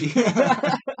AIDS.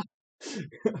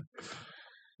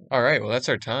 All right, well that's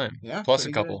our time. Yeah, Plus a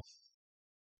pretty good. couple.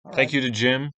 All Thank right. you to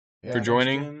Jim Yeah, for thanks,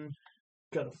 joining. Jim.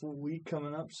 Got a full week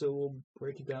coming up, so we'll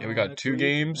break it down. Yeah, we all got next 2 week,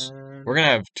 games. and We're gonna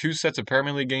have 2 sets of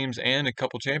Premier League games and a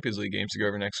couple Champions League games to go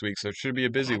over next week, so it should be a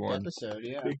busy Packed one. episode,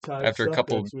 yeah. big time After a stuff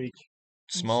couple next week.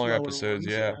 Smaller slower episodes,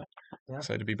 ones, yeah. Yeah.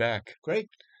 Excited to be back. Great.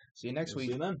 See you next We'll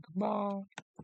week. see you then. Bye.